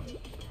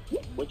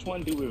 Which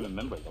one do we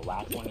remember? The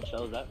last one that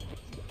shows up?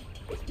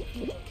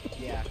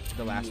 Yeah.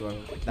 The last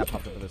one that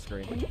popped up on the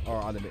screen, or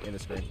on the in the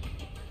screen.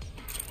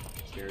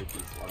 Cherry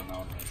Peach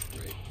watermelon is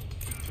great.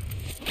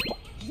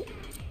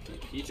 Cherry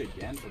Peach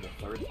again for the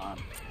 3rd time.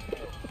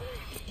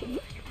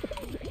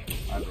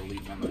 I have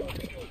elite memory.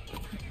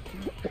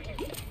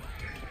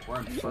 We're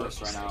in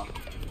first right now.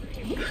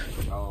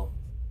 Oh.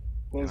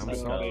 Let's I'm go,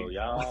 sorry.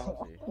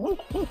 y'all. Yo,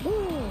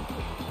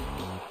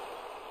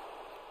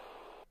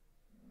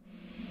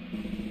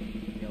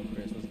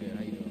 Chris, what's good?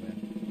 How you doing, man?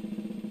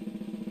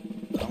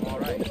 I'm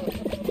alright.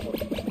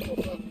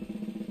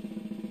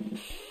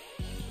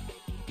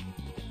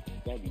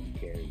 That'd be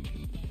scary.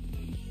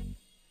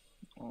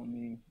 On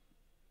me.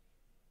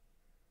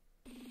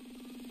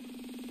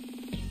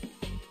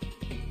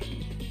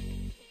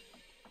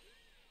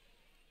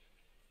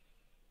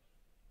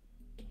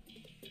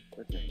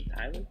 What's your name,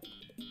 Tyler?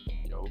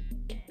 Yo.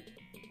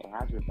 Well,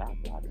 how's your back,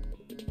 body?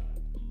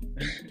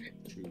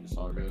 Shoot, it's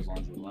all good as long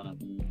as we're winning.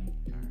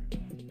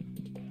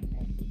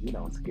 You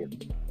don't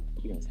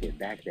skip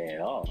back there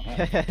at all,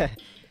 huh?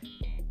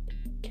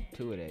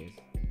 2 days.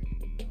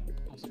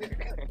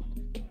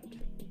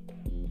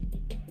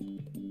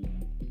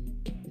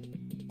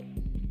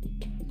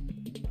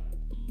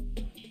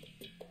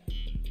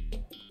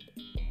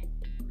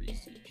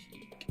 Greasy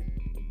Peak.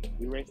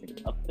 You racing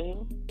up the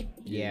hill?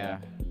 Yeah.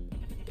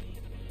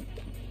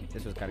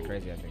 This was kind of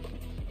crazy, I think.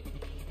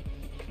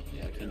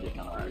 Yeah, it can get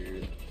kind of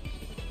weird.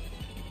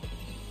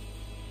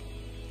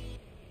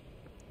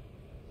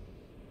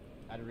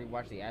 I had to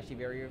rewatch the Ashley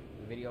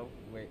video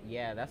where,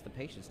 yeah, that's the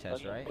patience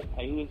test, right?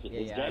 Hey, who is it? Yeah,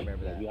 It's yeah, I Jay?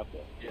 remember that. We up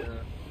there.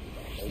 Yeah.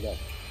 There you go.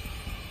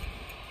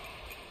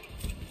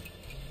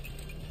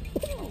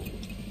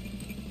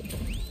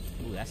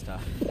 Ooh, that's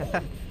tough.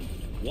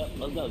 Yep,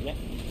 let's go, Jay.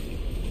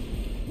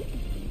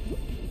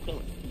 Kill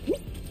it.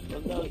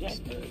 Let's go, Jay.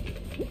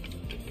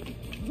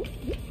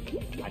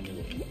 I knew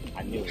it.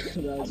 I knew it.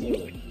 I knew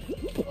it.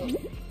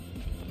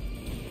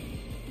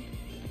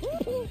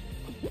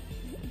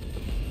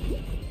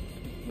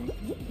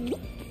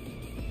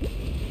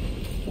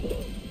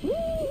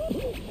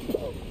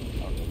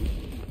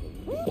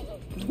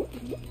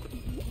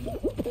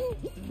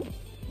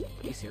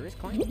 Are you serious,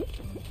 Clank?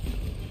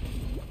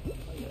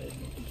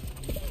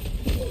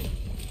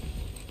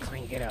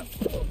 Clank, get up.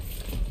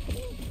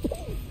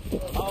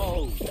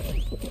 Oh!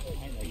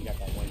 I know you got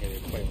that one hitter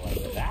quick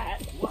like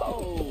that.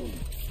 Whoa!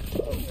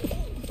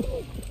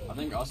 I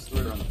think us 3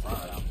 are in the front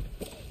right now.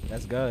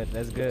 That's good.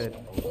 That's good.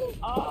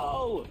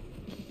 Oh!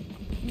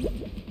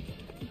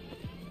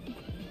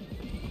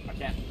 I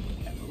can't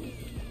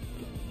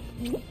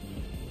move.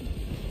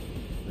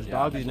 Let's Yeah,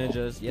 dog I these think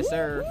ninjas. Yes,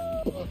 sir.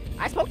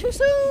 I spoke too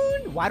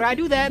soon. Why do I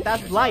do that?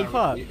 That's life,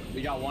 huh?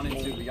 We got 1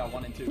 and 2. We got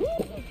 1 and 2.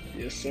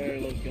 Yes, sir.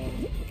 Let's go.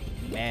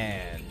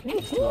 Man,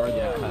 it's too early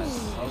to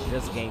cuss. It's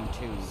just game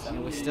 2.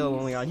 And we're still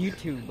only on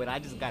YouTube, but I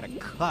just gotta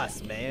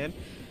cuss, man.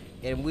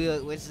 And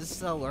it's just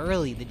so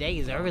early. The day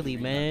is early,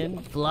 man.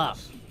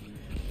 Fluff.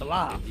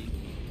 Fluff.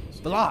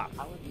 Fluff.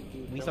 How would you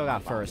do We still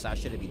got first. I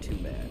shouldn't be too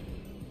bad.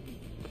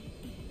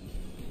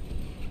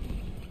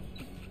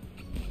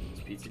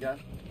 Is Pizza guy?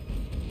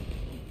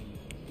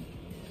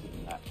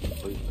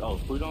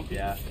 Food on pizza?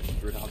 Yeah,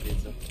 fruit on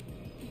pizza.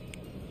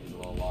 He's a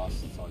little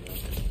lost. It's all good.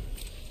 He's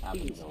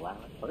Happens. a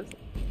loud person.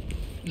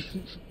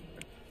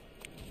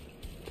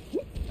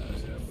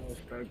 I'm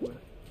struggling.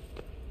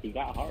 He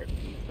got heart.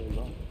 He's still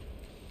going.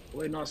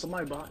 Wait, no,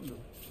 somebody behind him.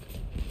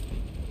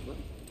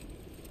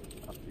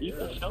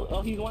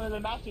 He's one of the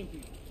matching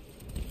people.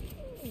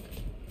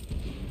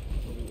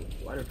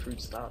 Why did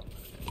fruit stop?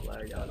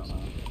 Lag I out. don't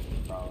know.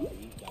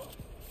 Probably.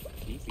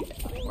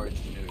 Or it's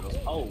the noodles.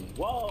 Oh,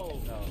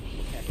 whoa! No,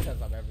 can't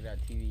cuss on every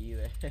TV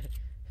either.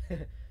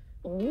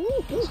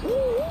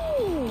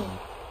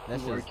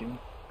 That's just. Working.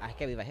 I can't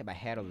believe I hit my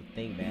head on the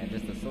thing, man.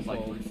 Just the It's like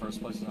simple. 3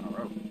 first places in a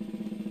row.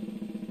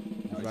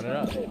 Let's run it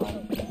up.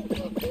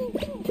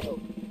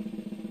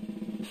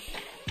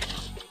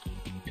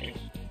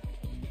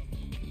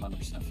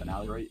 100%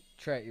 finale rate.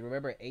 Trent, you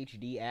remember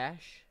HD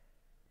Ash?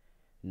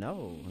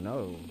 No.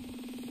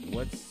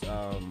 What's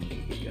I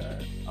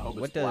hope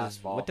what it's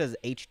blast ball. does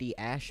HD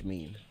Ash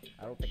mean?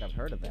 I don't think I've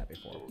heard of that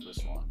before. Oh, this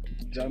one.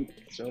 Jump.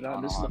 Showed I out.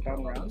 don't This is know the how I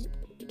final feel about round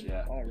this.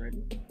 Yeah.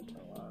 already.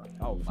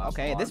 Oh, wow. Oh,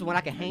 okay. This is one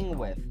I can hang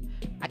with.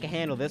 I can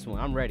handle this one.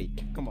 I'm ready.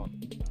 Come on.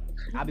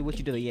 I'll be with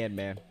you to the end,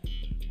 man.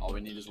 All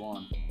we need is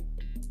 1.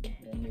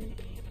 I mean,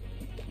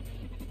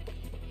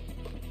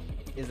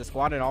 Is the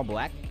squad in all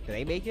black? Did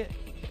they make it?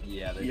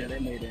 Yeah, yeah, they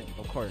made it.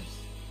 Of course.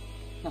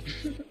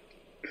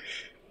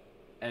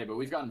 Hey, but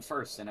we've gotten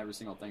first in every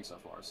single thing so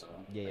far, so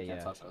Yeah, they yeah, can't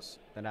yeah. touch us.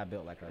 They're not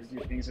built like us.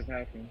 Crazy things have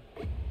happened.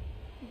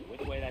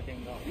 Which way that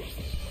thing going?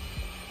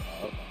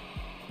 Oh,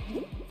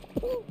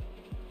 okay.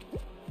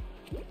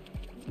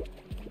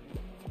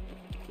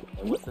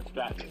 And what's the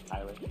strategy,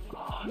 Tyler?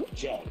 Oh,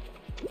 Jay.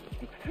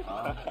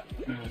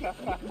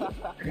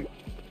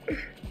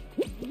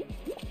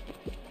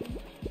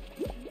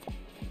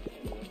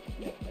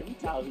 Every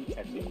time he touches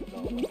it, he's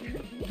going.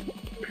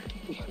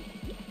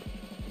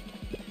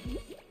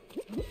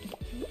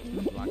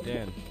 Locked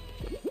in.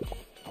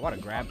 I want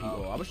to grab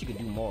people. I wish you could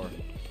do more.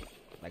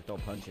 Like throw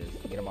punches.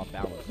 Get them off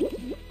balance.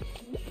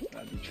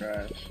 That'd be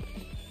trash.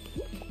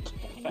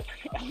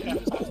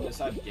 Just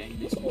have gang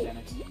beast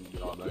mechanics and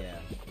get all that. Yeah.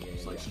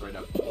 It's like straight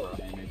up throw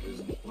haymakers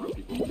and throw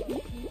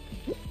people.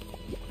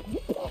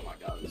 Oh my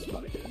god, this is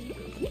about to get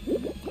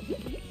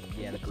crazy.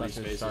 Yeah, the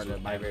cluster's starting to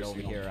migrate over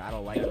here. I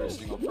don't like Every this.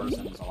 single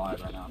person is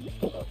alive right now.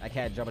 I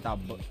can't jump without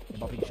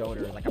bumping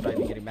shoulders. Like, I'm not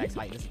even getting max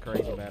height. This is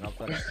crazy, man. I'm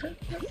fucking...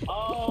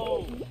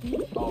 Oh!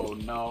 Oh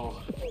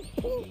no.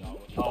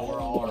 Oh, we're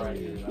all right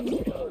here.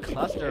 That's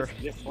Cluster.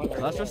 It's this one right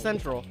Cluster there.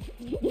 central.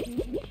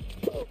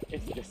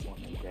 It's this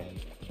one right there.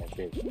 That's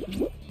it.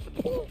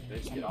 They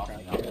just get off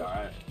me now.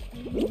 Alright.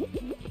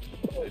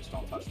 They just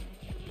don't touch me.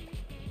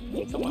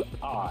 It's someone.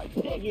 Aw,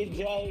 dang it,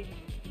 Jay.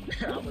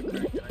 I'm a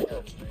crack. I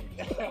got snake.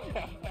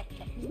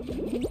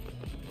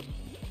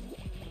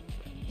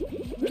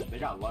 They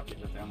got lucky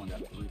that they only got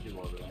 3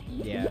 people over there.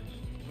 Yeah.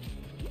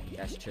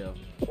 That's chill.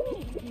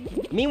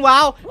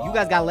 Meanwhile, you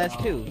guys got less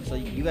too, so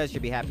you guys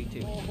should be happy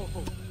too.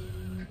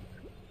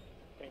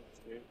 Thanks,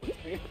 dude.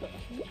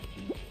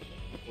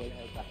 What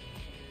has that?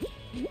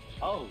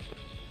 Oh.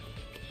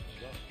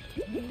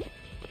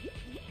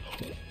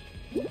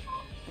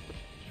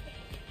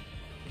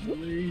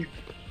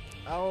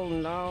 Oh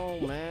no,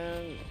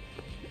 man.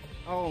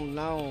 Oh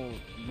no.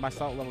 My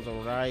salt levels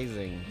are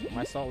rising.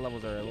 My salt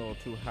levels are a little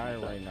too high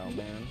right now,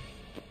 man.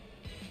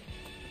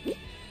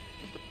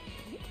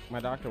 My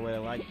doctor would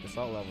have liked the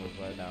salt levels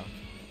right now.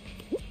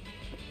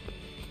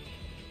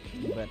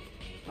 But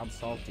I'm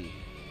salty.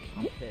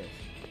 I'm pissed.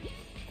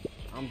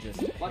 I'm just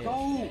pissed, Like,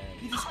 oh! man.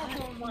 He just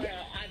Oh my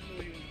god, I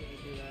knew he was gonna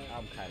do that.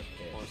 I'm kind of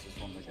Of course, pissed.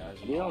 this one of the guys.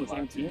 We on the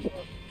same team?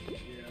 Yeah,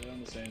 they're on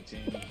the same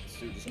team. This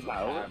dude just No.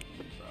 grabbed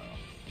me, bro.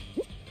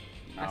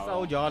 I No.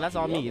 told y'all, that's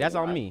on me. That's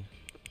on me.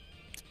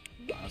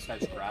 Nah, this guy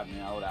just grabbed me.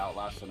 I would have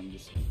outlasted him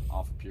just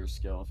off of pure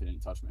skill if he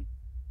didn't touch me.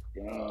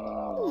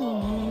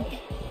 Damn.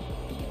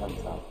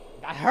 That's tough.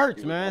 That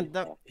hurts, man.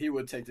 He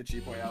would take the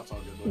cheap way out. It's all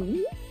good, though.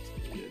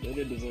 Yeah, they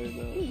did deserve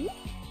that.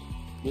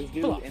 This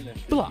dude Fluff, in the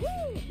fluff.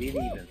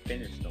 didn't even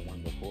finish the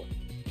one before.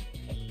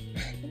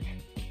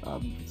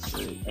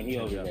 Sick. And he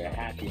over there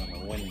happy on the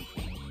winning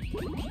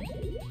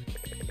team.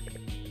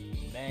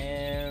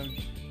 Man.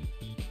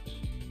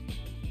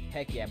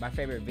 Heck yeah, my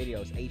favorite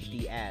video is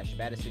HD Ash.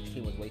 Bad at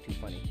 16 was way too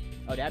funny.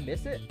 Oh, did I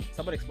miss it?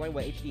 Someone explain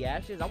what HD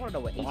Ash is? I want to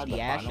know what They had the HD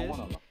Ash final is. one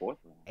on the fourth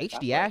round.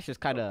 HD That's Ash is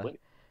kind of...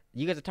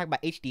 You guys are talking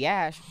about HD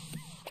Ash.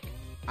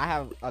 I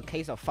have a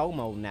case of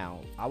FOMO now.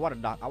 I want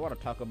to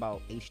talk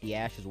about HD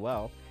Ash as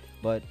well,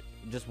 but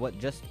just what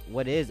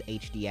is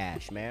HD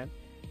Ash, man?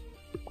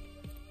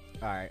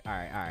 All right.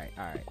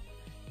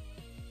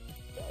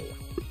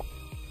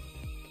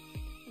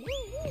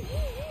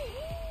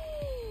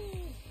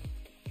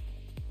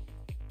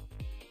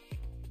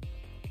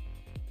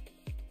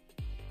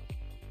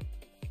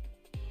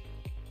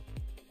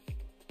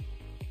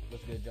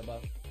 What's good,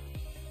 Jumbo?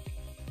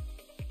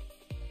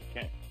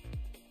 Okay.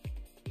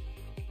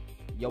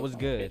 Yo, what's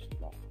good? Fish you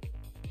got?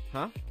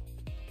 Huh?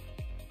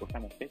 What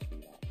kind of fish you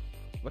got?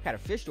 What kind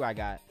of fish do I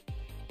got?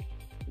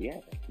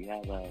 Yeah, you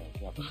have a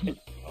fish.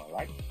 All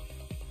right.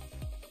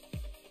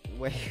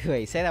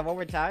 Wait, say that one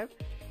more time.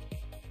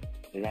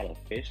 Is that a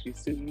fish you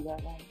suit you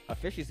got on? A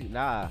fishy suit?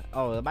 Nah.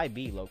 Oh, it might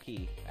be low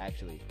key,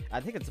 actually. I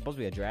think it's supposed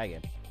to be a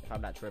dragon, if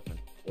I'm not tripping.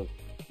 I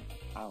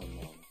don't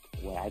know.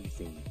 What I've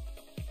seen,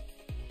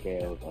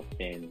 scales, a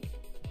fin,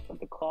 but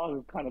the claws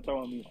is kind of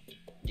throwing me off.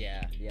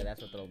 Yeah,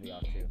 that's what throws me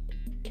off too.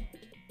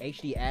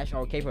 HD Ash,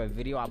 okay, for a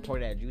video I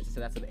pointed at Juice, so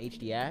that's an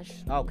HD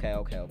Ash?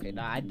 Okay.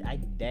 Nah, I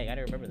dang, I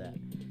didn't remember that.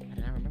 I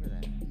did not remember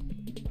that.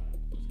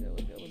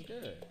 What's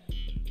good?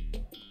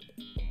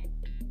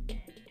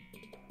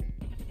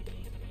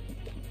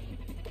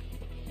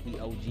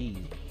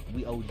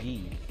 We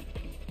OGs.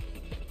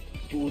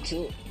 Cool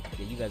too.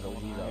 Yeah, you guys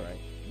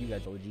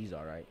OGs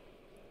alright.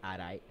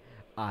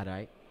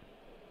 Alright.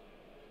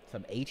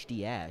 Some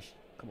HD Ash.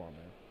 Come on,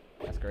 man.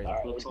 That's crazy. All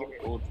right, let's get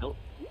it. Full tilt.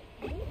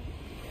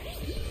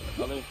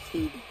 Oh, there's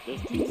two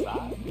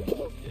sides.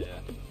 Yeah.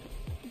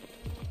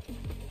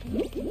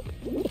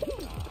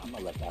 I'm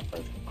gonna let that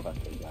person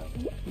cluster go.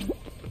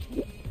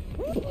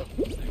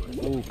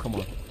 Oh, come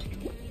on.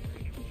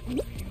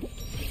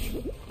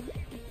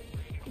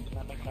 Can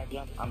I make that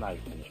jump? I'm not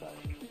even gonna try.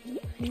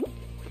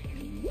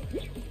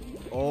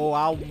 Oh,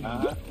 I'll...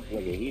 Look,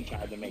 he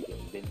tried to make it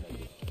and didn't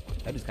make it.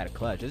 That just kind of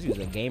clutch. This is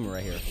a gamer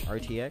right here.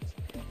 RTX.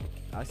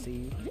 I see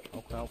you.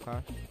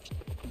 Okay.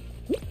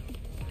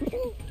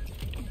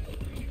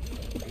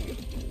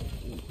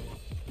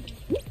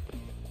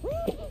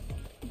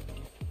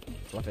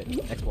 Fluff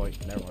it. Exploit.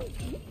 Never mind.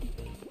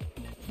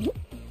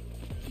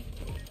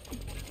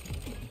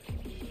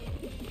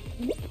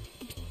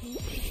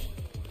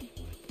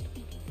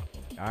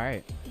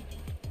 Alright.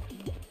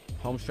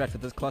 Home stretch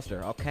with this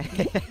cluster.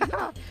 Okay.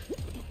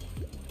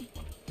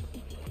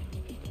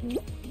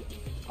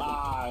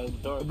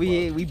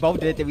 we both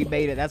did it. We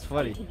made it. That's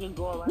funny. You can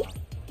go around.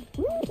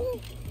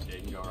 Yeah,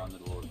 you can go around the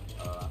little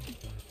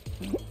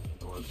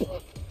doors.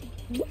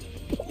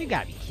 You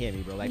gotta be kidding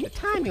me, bro. Like, the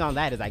timing on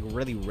that is, like,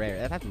 really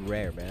rare. That's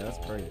rare, man. That's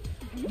crazy.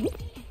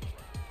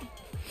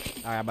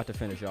 Alright, I'm about to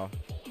finish, y'all.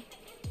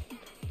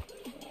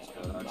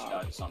 Just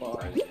got something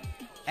crazy.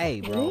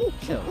 Hey, bro.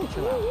 Chill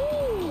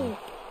out.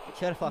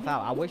 Shut the fuck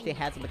out. I wish they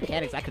had some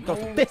mechanics. I could throw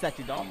some fists at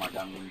you, Oh dog. my god,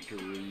 I'm going to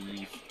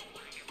grief.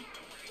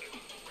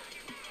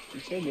 We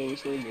still good. We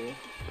still good.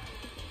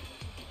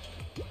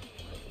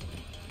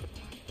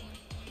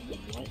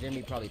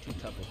 Jimmy probably too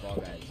tough for Fall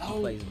Guys. He No.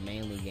 plays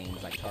mainly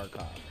games like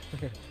Tarkov.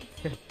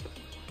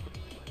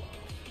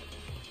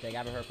 They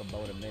haven't heard from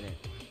Bo in a minute.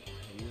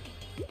 Have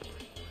you?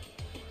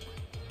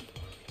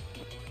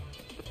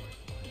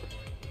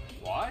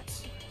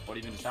 What? What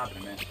even just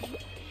happened, man?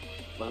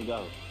 Let's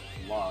go.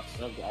 Lost.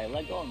 Let's go. Hey,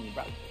 let go of me,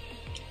 bro.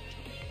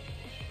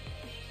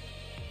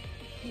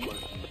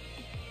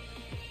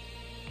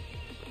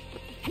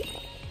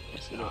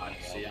 God,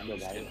 see, I'm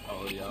just getting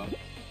yo.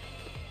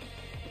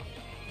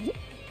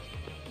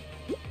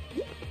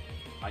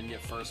 I can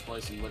get first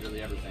place in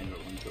literally everything, but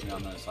when you put me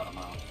on this, I don't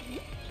know.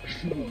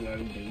 Yeah,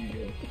 we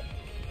good.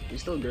 We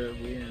still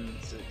good. We in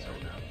 6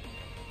 right now.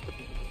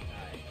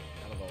 Alright,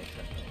 I'm gonna go with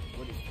Trent.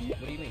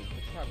 What do you mean? What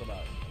you talking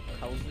about?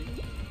 Cozy?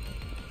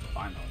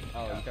 Finally.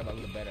 Oh, Yeah. you talking about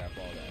who's better at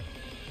Fall Guys?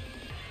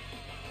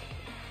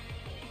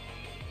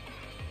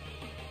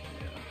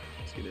 Yeah,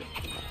 let's get it.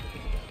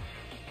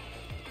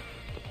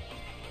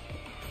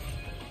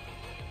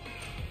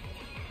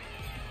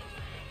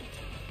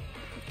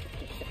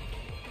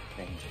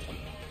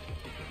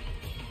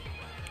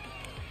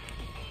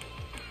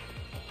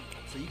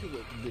 So you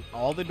can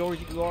all the doors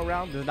you can go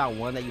around. There's not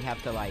one that you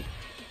have to like.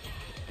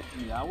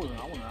 Yeah, I went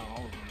around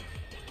all of them.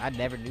 I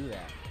never knew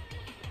that.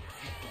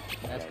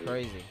 That's Yeah,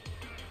 crazy.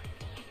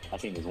 I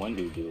seen this one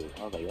dude do it.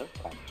 I was like, that's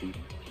kind of cheap.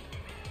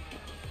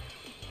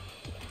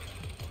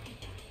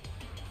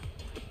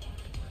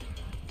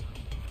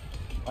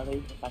 Why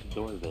they got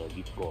doors there?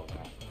 You can go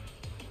around.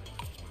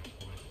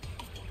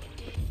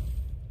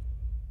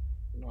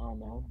 I don't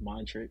know.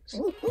 Mind tricks.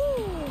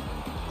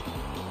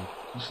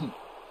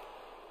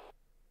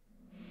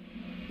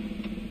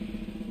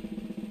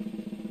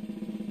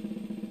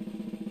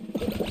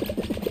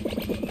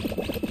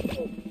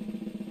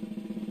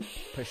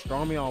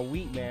 Pastrami on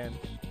wheat, man.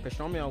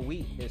 Pastrami on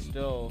wheat is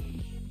still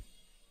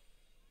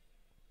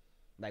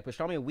like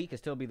pastrami on wheat can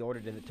still be the order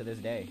to this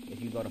day.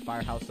 If you go to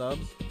Firehouse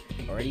Subs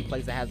or any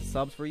place that has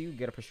subs for you,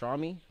 get a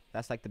pastrami.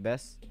 That's like the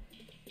best.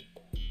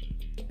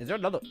 Is there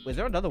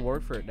another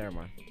word for it? Never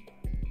mind.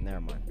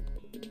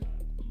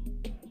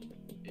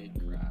 Gate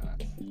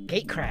crash.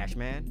 Gate crash,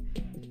 man.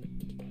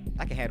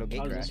 I can handle gate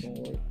How does crash. this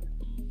one work?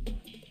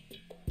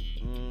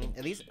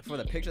 At least for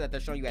the picture that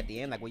they're showing you at the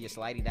end, like when you're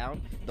sliding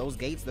down, those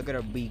gates, they're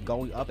gonna be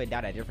going up and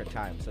down at different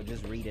times. So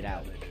just read it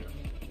out.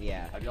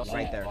 Yeah, Have y'all seen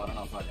right there. Well, I don't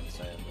know if I can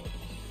say it, but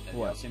have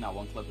What? y'all seen that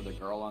one clip of the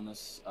girl on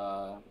this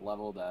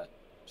level that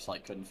just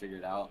like couldn't figure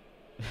it out?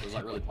 It was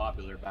like really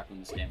popular back when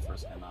this game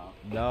first came out.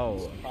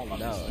 No.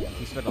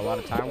 He spent a lot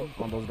of time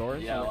on those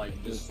doors. Yeah,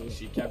 like just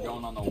she kept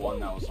going on the one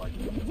that was like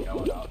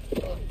going up.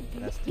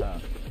 That's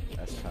tough.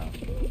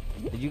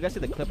 Did you guys see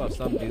the clip of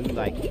some dude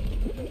like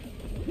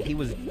he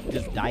was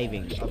just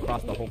diving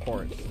across the whole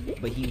course,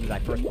 but he was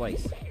like first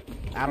place.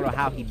 I don't know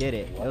how he did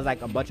it. It was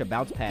like a bunch of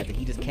bounce pads, and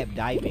he just kept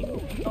diving.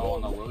 Oh,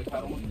 on the lily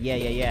pad one? Yeah.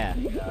 Yeah.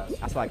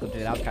 I saw like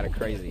that was kind of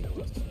crazy.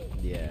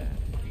 Yeah.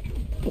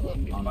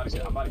 I'm about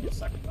to get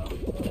second though.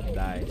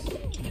 Nice. Or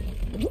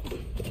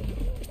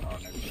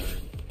maybe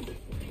third.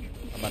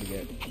 I'm about to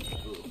get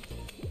Ooh.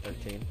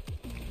 13.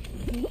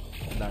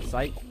 That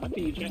sight. I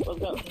think you Trent. Let's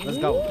go. Let's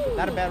go.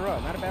 Not a bad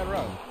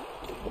run.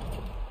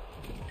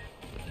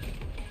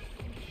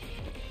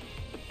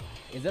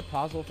 Is it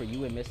possible for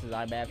you and Mrs.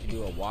 Ibab to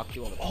do a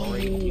walkthrough on the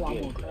parade, Oh,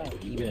 I'm on crap.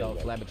 even though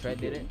Flab and Trent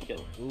did it? Good.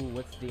 Ooh,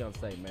 what's Dion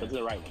say, Go to man?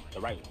 the right one.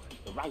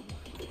 The right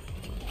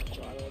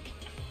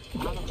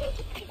one.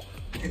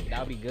 That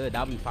would be good.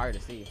 That would be fire to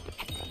see.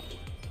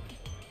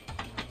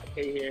 I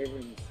can hear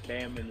him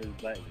spamming his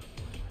button.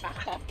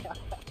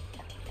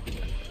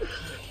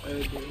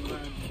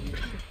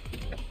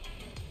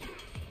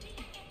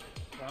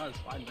 Wow, it's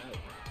fine now.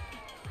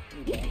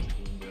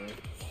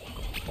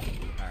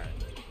 Alright.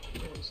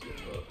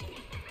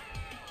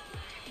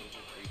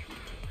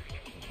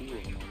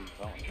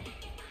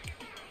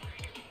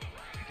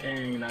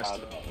 Dang, that's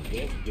tough.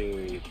 This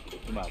dude.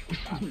 Come on.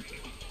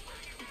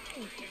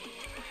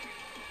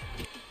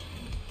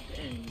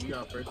 Dang, you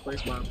got first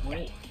place by a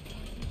point.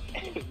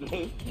 This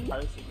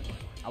person.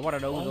 I want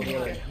to know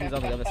who's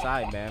on the other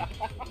side, man.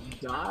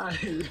 Die.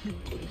 This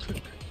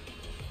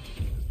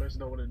person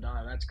don't want to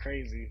die. That's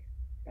crazy.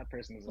 That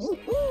person is a slave.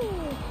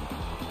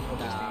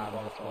 Nah, I'm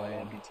just playing.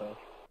 That'd be tough.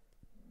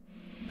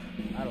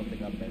 I don't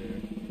think I'm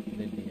better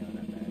than Dion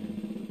at that.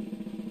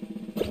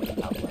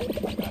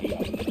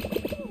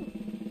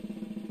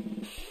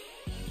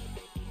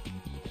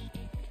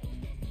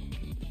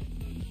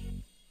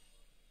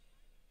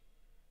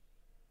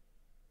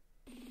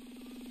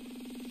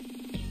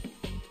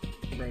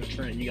 Bro,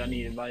 Trent, you got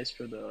any advice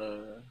for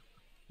the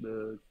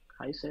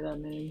how you say that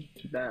name?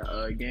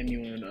 That game you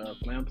in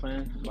FLAM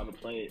plan? I'm about to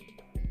play it.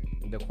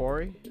 The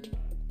quarry?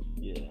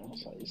 Yeah,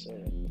 that's how you say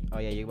it. Oh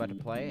yeah, you about to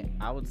play it?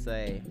 I would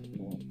say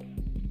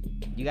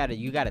you gotta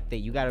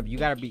think. You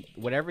gotta be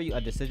whenever a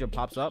decision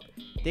pops up.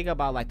 Think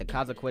about like the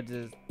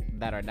consequences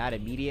that are not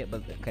immediate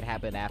but that could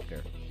happen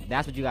after.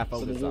 That's what you gotta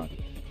focus on.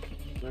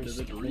 Does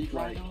it look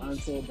like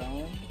Until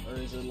Dawn, or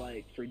is it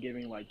like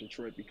Forgiving like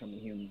Detroit becoming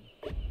human?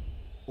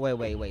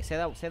 Wait. Say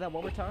that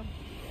one more time.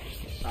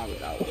 I would.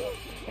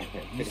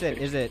 You said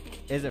is it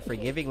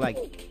forgiving like?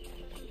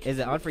 Is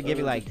it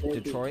unforgiving like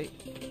Detroit?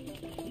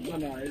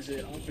 No. Is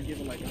it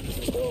Unforgiving like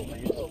Until Dawn?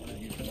 Like it's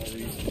open you for no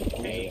reason.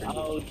 Hey,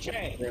 oh,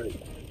 Trent.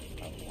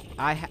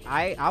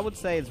 I would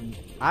say it's.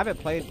 I haven't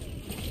played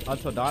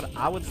Until Dawn.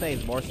 I would say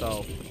it's more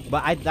so,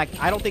 but I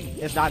don't think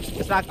it's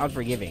not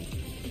unforgiving.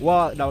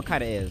 Well, no, it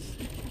kind of is.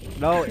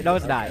 No,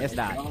 it's not. It's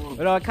not.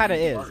 No, it kind of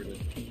is.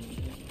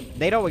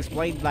 They don't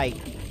explain like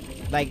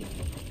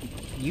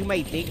you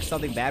may think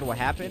something bad will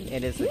happen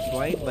and it's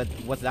explained, but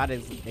what's not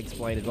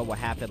explained is what will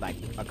happen like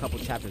a couple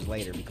chapters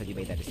later because you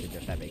made that decision.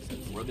 If that makes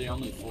sense. We're the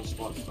only full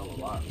squad still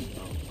alive.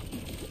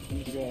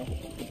 So.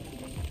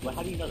 Well,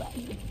 how do you know that?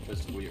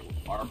 Because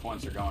our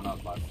points are going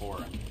up by 4 or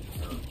like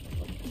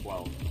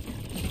 12.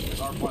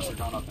 Because our points are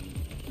going up in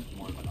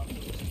more than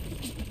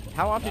others.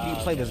 How often do you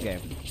play this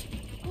game?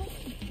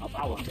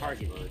 I was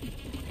targeted.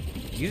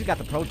 You just got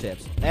the pro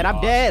tips, and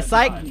I'm dead.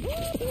 Psych.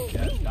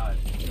 Yeah, it's died.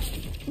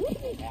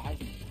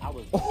 I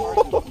was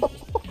targeted.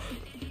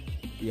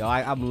 Yo,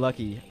 I'm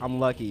lucky.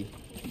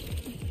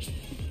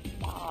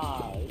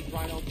 Ah,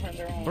 Rhino turned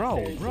around.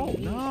 Bro,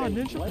 nah,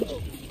 Ninja.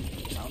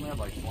 I only have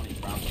like 20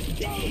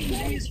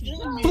 rounds.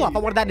 Pull up. I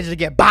wanted that ninja to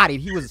get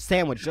bodied. He was a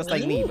sandwich just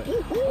like me, but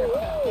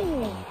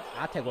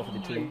I'll take one for the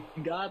team.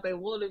 God, they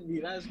wanted me.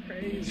 That's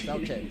crazy.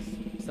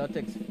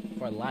 Celtics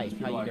for life.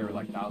 How you doing?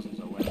 Like thousands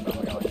of wins. I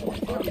got like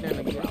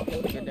 25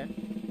 rounds.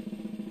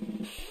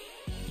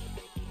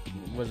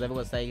 Was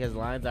everyone saying his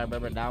lines? I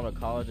remember now in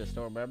college. I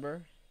still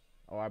remember.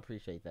 Oh, I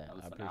appreciate that.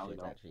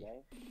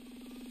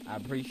 I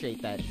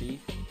appreciate that, Chief.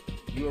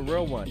 You a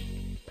real one.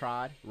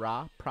 Prod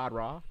raw.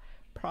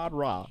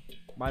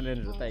 My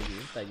ninja, thank you.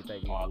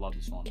 Oh, I love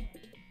this one.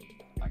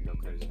 I can go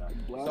crazy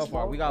now. So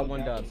far, we got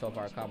one dub so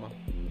far, comma.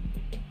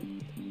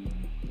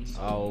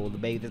 Oh,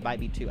 maybe this might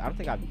be 2. I don't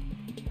think I've.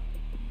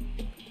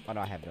 Oh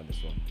no, I have done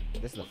this one.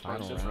 This is the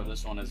final round. For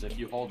this one is if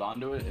you hold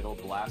onto it, it'll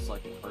blast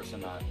like the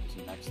person that is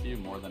next to you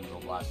more than it'll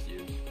blast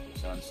you.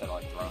 So instead of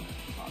like throwing it,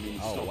 I mean, you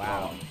still throw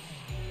them.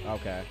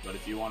 Okay. But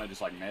if you want to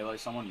just like melee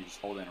someone, you just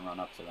hold it and run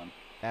up to them.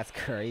 That's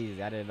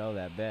crazy. I didn't know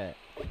that. Bet.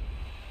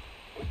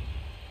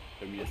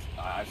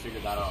 I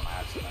figured that out on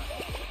accident.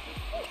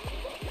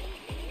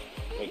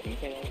 Wait, can you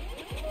say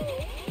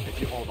that?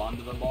 If you hold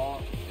onto the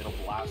ball, it'll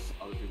blast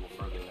other people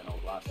further than it'll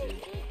blast you.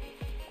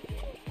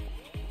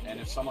 And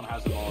if someone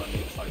has the ball and you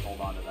just like hold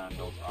on to them,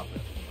 they'll drop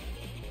it.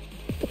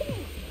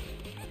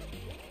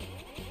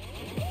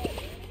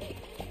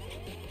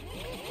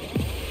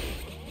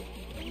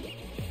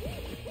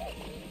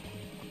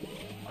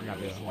 I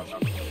gotta just watch out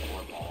for the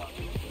floor ball.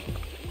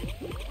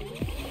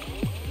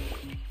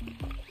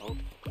 Oh,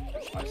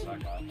 just ice that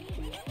guy.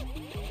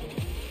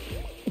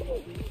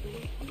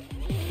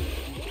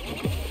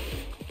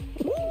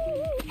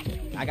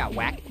 I got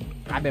whacked.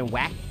 I've been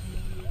whacked.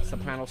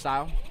 Soprano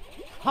style.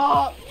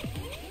 Ha!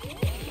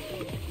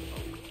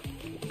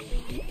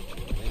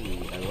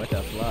 What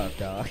the fluff,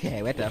 dog?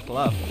 Hey, what the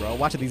fluff, bro?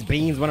 Watching these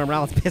beans run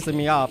around is pissing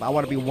me off. I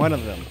want to be one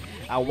of them.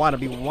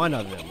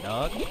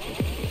 Dog.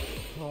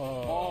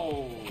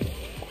 Oh.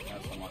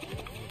 That's unlucky.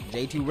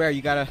 J2 Rare,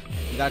 you gotta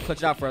clutch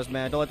it out for us,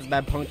 man. Don't let this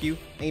man punk you.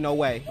 Ain't no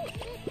way.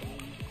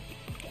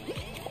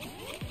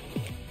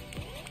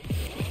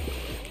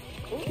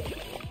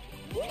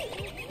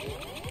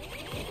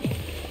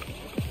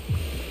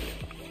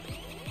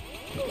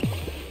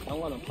 I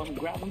want him. Come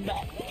grab him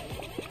back.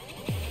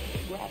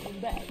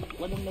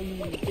 Let him know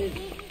you did.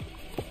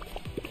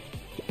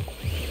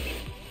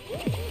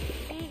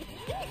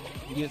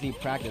 You just need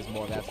practice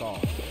more, that's all.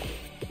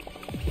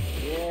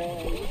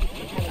 Yeah.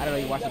 I don't know,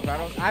 you watch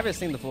Sopranos? I haven't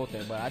seen the full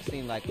thing, but I've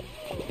seen like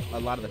a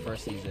lot of the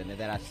first season, and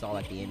then I saw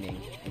like the ending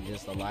and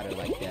just a lot of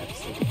like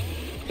deaths.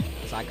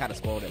 So I kind of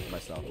spoiled it for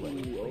myself, but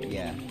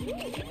yeah.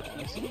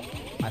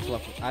 I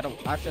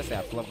should say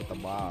I fluff with the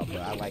mob,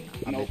 but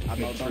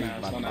I'm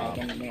intrigued by the mob.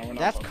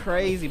 That's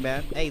crazy,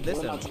 man. Hey,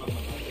 listen.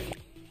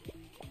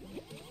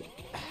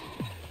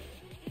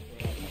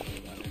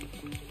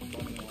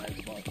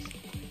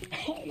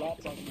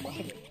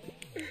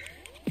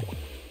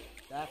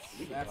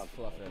 That's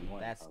fluffing.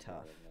 That's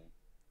tough.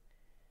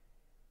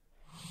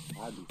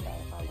 I'd be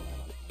satisfied when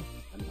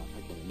I'm not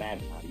fucking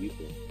mad how you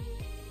feel.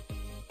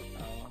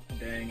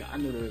 Dang, I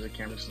knew there was a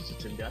camera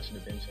sensitivity. I should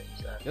have been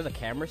changed that. There's a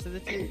camera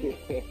sensitivity?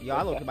 Yo,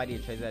 I look might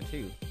need to change that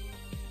too.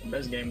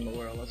 Best game in the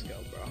world. Let's go,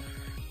 bro.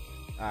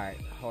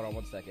 Alright, hold on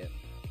 1 second.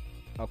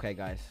 Okay,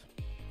 guys.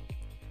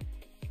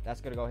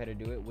 That's gonna go ahead and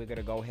do it. We're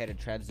gonna go ahead and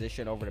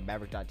transition over to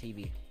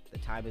Maverick.tv. The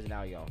time is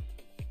now, y'all.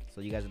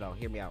 So you guys know,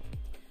 hear me out.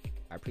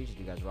 I appreciate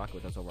you guys rocking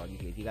with us over on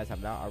YouTube. If you guys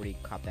have not already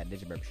copped that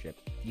Ninja membership,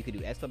 you can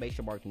do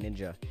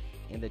 !Ninja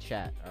in the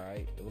chat,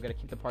 alright? We're gonna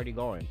keep the party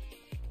going.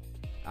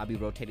 I'll be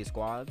rotating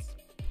squads,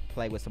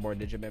 play with some more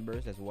Ninja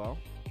members as well.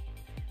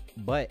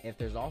 But if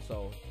there's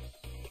also,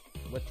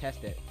 we'll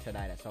test it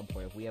tonight at some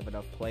point. If we have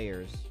enough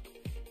players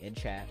in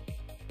chat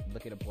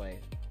looking to play,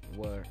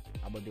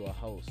 I'm gonna do a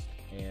host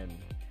and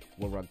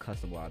we'll run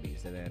custom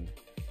lobbies, and then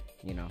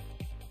You know,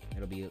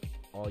 it'll be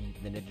all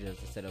the ninjas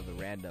instead of the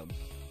randoms.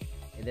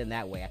 And then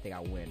that way, I think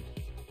I'll win.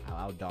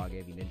 I'll dog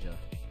every ninja.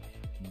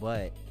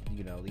 But,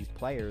 you know, these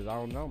players, I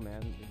don't know,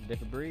 man. It's a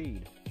different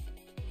breed.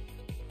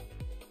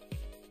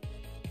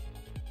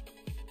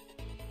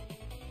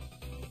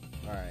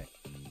 Alright.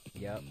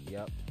 Yep.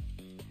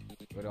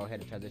 We're gonna go ahead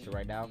and transition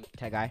right now.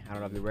 Tag guy, I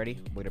don't know if you're ready.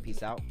 We're gonna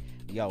peace out.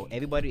 Yo,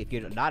 everybody, if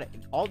you're not,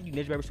 all you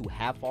ninja members who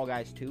have Fall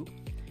Guys too,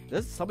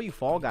 there's some of you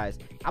Fall Guys.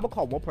 I'm gonna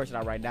call one person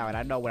out right now, and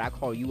I know when I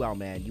call you out,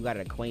 man, you got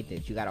an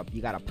acquaintance. You got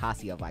a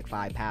posse of like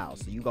 5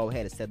 pals. So you go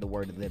ahead and send the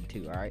word to them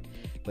too, alright?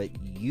 But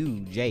you,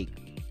 Jake,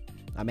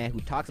 a man who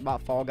talks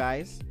about Fall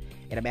Guys,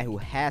 and a man who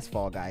has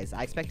Fall Guys,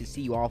 I expect to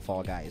see you all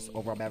Fall Guys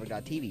over on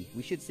Maverick.tv.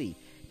 We should see.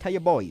 Tell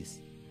your boys.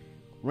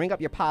 Ring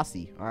up your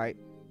posse, alright?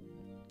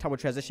 Tell them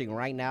we're transitioning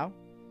right now.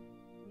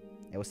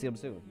 And we'll see them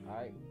soon,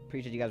 alright?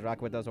 Appreciate you guys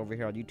rocking with us over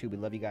here on YouTube. We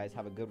love you guys.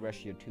 Have a good rest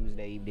of your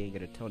Tuesday evening.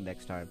 And until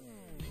next time.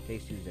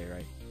 Today's Tuesday,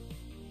 right?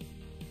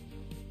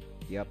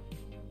 Yep.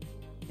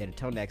 And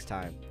until next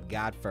time,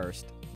 God first.